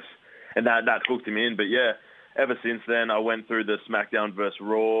goodness. And that hooked him in. But, ever since then, I went through the SmackDown vs.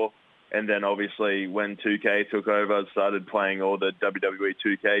 Raw, and then obviously when 2K took over, I started playing all the WWE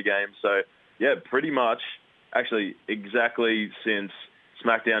 2K games. So, pretty much, actually, exactly since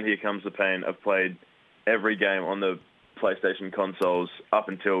SmackDown Here Comes the Pain, I've played every game on the PlayStation consoles up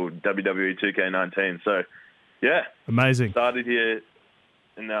until WWE 2K19. So, amazing. Started here,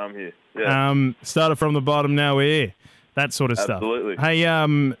 and now I'm here. Yeah. Started from the bottom, now we're here. That sort of stuff. Absolutely. Hey,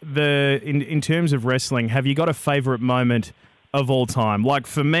 in terms of wrestling, have you got a favourite moment of all time? Like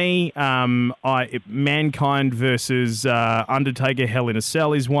for me, Mankind versus Undertaker Hell in a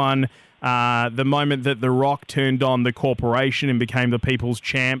Cell is one. The moment that The Rock turned on the corporation and became the people's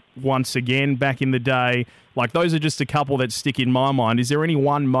champ once again back in the day. Like those are just a couple that stick in my mind. Is there any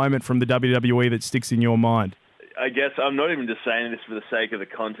one moment from the WWE that sticks in your mind? I guess I'm not even just saying this for the sake of the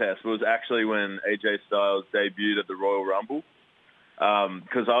contest. It was actually when AJ Styles debuted at the Royal Rumble,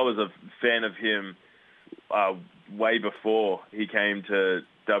 because I was a fan of him way before he came to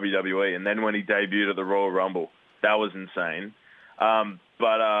WWE, and then when he debuted at the Royal Rumble, that was insane.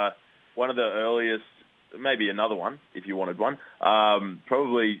 But one of the earliest maybe another one if you wanted one.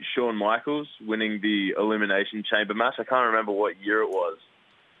 Probably Shawn Michaels winning the Elimination Chamber match. I can't remember what year it was.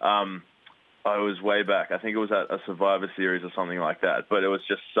 I was way back. I think it was at a Survivor Series or something like that. But it was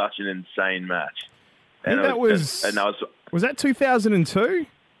just such an insane match. I think was that 2002?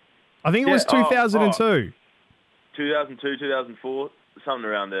 I think it was 2002. 2002, 2004, something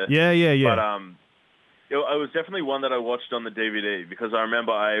around there. Yeah. But it was definitely one that I watched on the DVD because I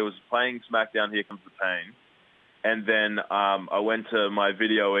remember I was playing SmackDown Here Comes the Pain, and then I went to my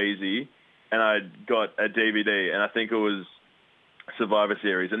Video Easy and I got a DVD, and I think it was Survivor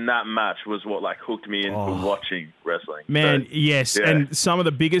Series, and that match was what hooked me into watching wrestling. Man, so, yes, yeah. And some of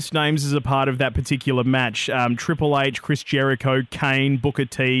the biggest names as a part of that particular match: Triple H, Chris Jericho, Kane, Booker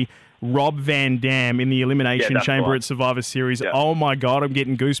T, Rob Van Dam in the Elimination Chamber at Survivor Series. Yeah. Oh my God, I'm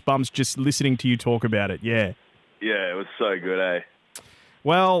getting goosebumps just listening to you talk about it. Yeah. Yeah, it was so good, eh?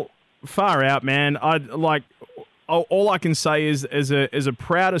 Well, far out, man. All I can say is, as a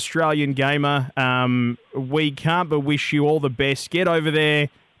proud Australian gamer, we can't but wish you all the best. Get over there,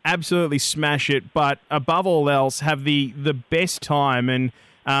 absolutely smash it, but above all else, have the best time. And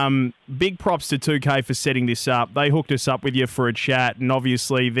big props to 2K for setting this up. They hooked us up with you for a chat, and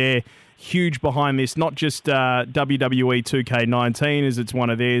obviously they're huge behind this, not just WWE 2K19 as it's one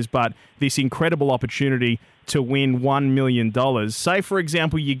of theirs, but this incredible opportunity to win $1 million. Say, for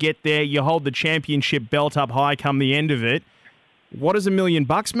example, you get there, you hold the championship belt up high come the end of it. What does $1 million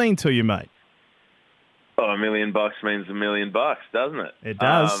mean to you, mate? Oh, $1 million means $1 million, doesn't it? It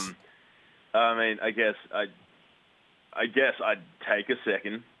does. I mean, I guess I'd take a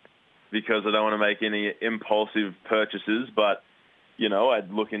second because I don't want to make any impulsive purchases, but, I'd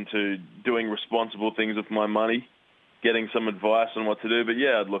look into doing responsible things with my money, getting some advice on what to do. But,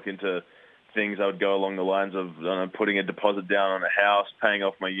 yeah, I'd look into things. I would go along the lines of putting a deposit down on a house, paying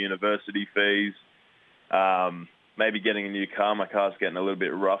off my university fees, maybe getting a new car. My car's getting a little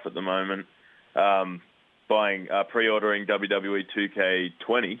bit rough at the moment. Pre-ordering WWE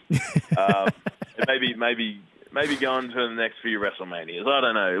 2K20. Maybe going to the next few WrestleManias. I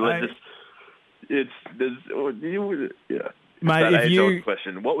don't know. Mate, if you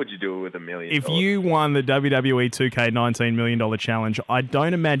question, what would you do with $1 million? If you won the WWE 2K $19 million challenge, I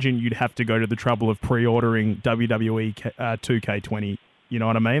don't imagine you'd have to go to the trouble of pre-ordering WWE 2K20. You know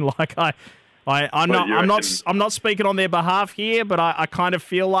what I mean? I'm not speaking on their behalf here, but I kind of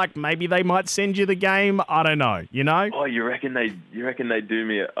feel like maybe they might send you the game. I don't know. Oh, you reckon they do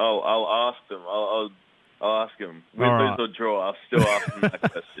me? I'll ask them. I'll ask them. Win, lose, or draw. I'll still ask them that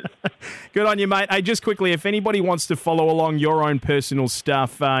question. Good on you, mate. Hey, just quickly, if anybody wants to follow along your own personal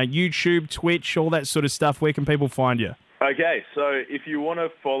stuff, YouTube, Twitch, all that sort of stuff, where can people find you? Okay, so if you want to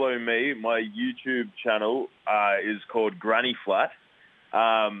follow me, my YouTube channel is called Granny Flat,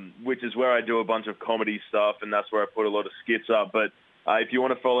 which is where I do a bunch of comedy stuff, and that's where I put a lot of skits up. But if you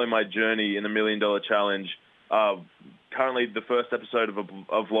want to follow my journey in the $1 Million Challenge, currently the first episode of a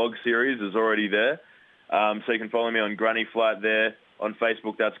vlog series is already there. So you can follow me on Granny Flat there. On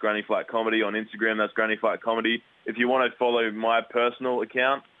Facebook, that's Granny Flat Comedy. On Instagram, that's Granny Flat Comedy. If you want to follow my personal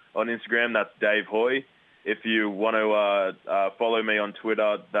account on Instagram, that's Dave Hoy. If you want to follow me on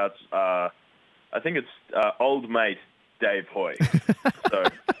Twitter, that's I think it's Old Mate Dave Hoy. So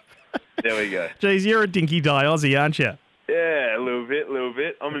there we go. Jeez, you're a dinky die Aussie, aren't you? Yeah, a little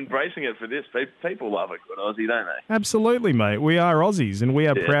bit. I'm embracing it for this. People love a good Aussie, don't they? Absolutely, mate. We are Aussies, and we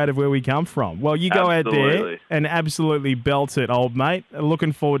are proud of where we come from. Well, you go out there and absolutely belt it, old mate.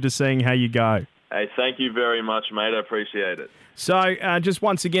 Looking forward to seeing how you go. Hey, thank you very much, mate. I appreciate it. So, just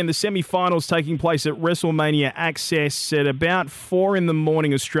once again, the semi-finals taking place at WrestleMania Access at about 4 in the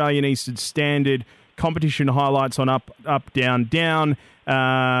morning Australian Eastern Standard. Competition highlights on Up, Down, Down.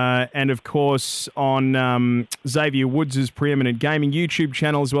 And, of course, on Xavier Woods' Preeminent Gaming YouTube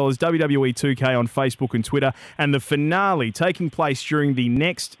channel, as well as WWE 2K on Facebook and Twitter. And the finale taking place during the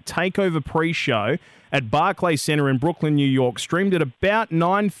next TakeOver pre-show at Barclays Center in Brooklyn, New York, streamed at about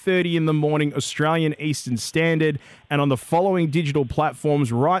 9:30 in the morning Australian Eastern Standard. And on the following digital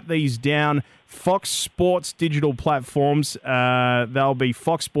platforms, write these down: Fox Sports digital platforms. They'll be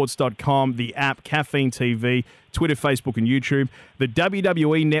foxsports.com, the app, Caffeine TV, Twitter, Facebook, and YouTube. The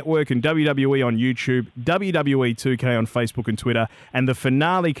WWE Network and WWE on YouTube, WWE 2K on Facebook and Twitter. And the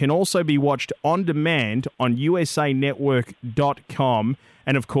finale can also be watched on demand on usanetwork.com.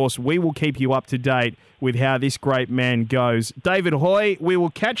 And, of course, we will keep you up to date with how this great man goes. David Hoy, we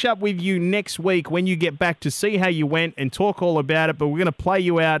will catch up with you next week when you get back to see how you went and talk all about it. But we're going to play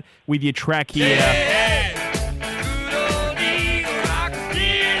you out with your track here.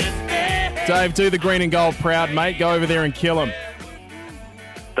 Dave, do the green and gold proud, mate. Go over there and kill him.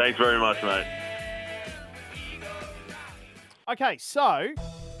 Thanks very much, mate. Okay, so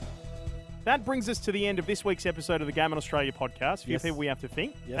that brings us to the end of this week's episode of the Game on Australia podcast. A few people we have to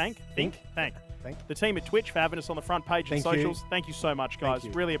thank. Thank. The team at Twitch for having us on the front page and socials. Thank you so much, guys.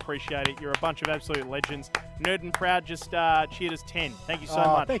 Really appreciate it. You're a bunch of absolute legends. Nerd and Proud just cheered us 10. Thank you so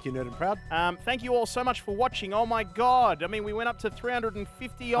much. Thank you, Nerd and Proud. Thank you all so much for watching. Oh, my God. I mean, we went up to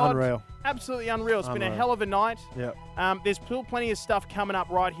 350 odd. Unreal. Absolutely unreal. It's been a hell of a night. Yep. There's still plenty of stuff coming up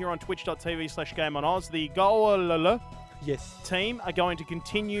right here on twitch.tv/GameOnOz. The Goal team are going to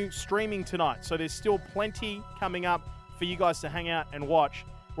continue streaming tonight. So there's still plenty coming up for you guys to hang out and watch.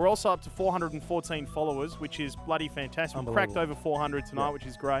 We're also up to 414 followers, which is bloody fantastic. We cracked over 400 tonight, which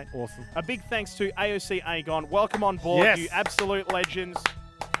is great. Awesome. A big thanks to AOC AGON. Welcome on board, you absolute legends,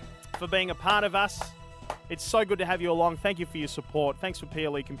 for being a part of us. It's so good to have you along. Thank you for your support. Thanks for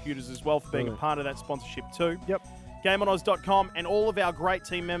PLE Computers as well for being a part of that sponsorship too. Yep. GameOnOz.com and all of our great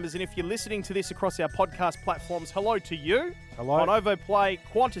team members. And if you're listening to this across our podcast platforms, hello to you. Hello. On OvoPlay,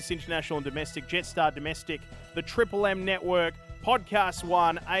 Qantas International and Domestic, Jetstar Domestic, the Triple M Network, Podcast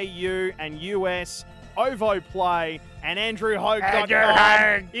One, AU and US, OvoPlay, and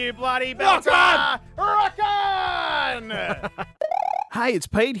AndrewHogue.com. You bloody belter! Rock on! Hey, it's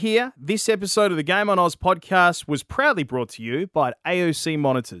Pete here. This episode of the Game on Oz podcast was proudly brought to you by AOC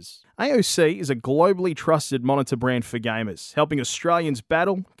Monitors. AOC is a globally trusted monitor brand for gamers, helping Australians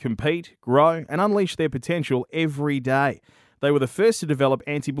battle, compete, grow, and unleash their potential every day. They were the first to develop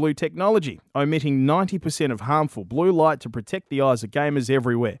anti-blue technology, omitting 90% of harmful blue light to protect the eyes of gamers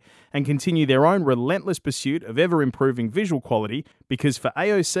everywhere, and continue their own relentless pursuit of ever-improving visual quality because for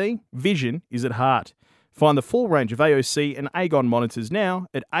AOC, vision is at heart. Find the full range of AOC and AGON monitors now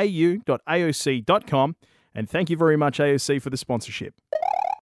at au.aoc.com, and thank you very much AOC for the sponsorship.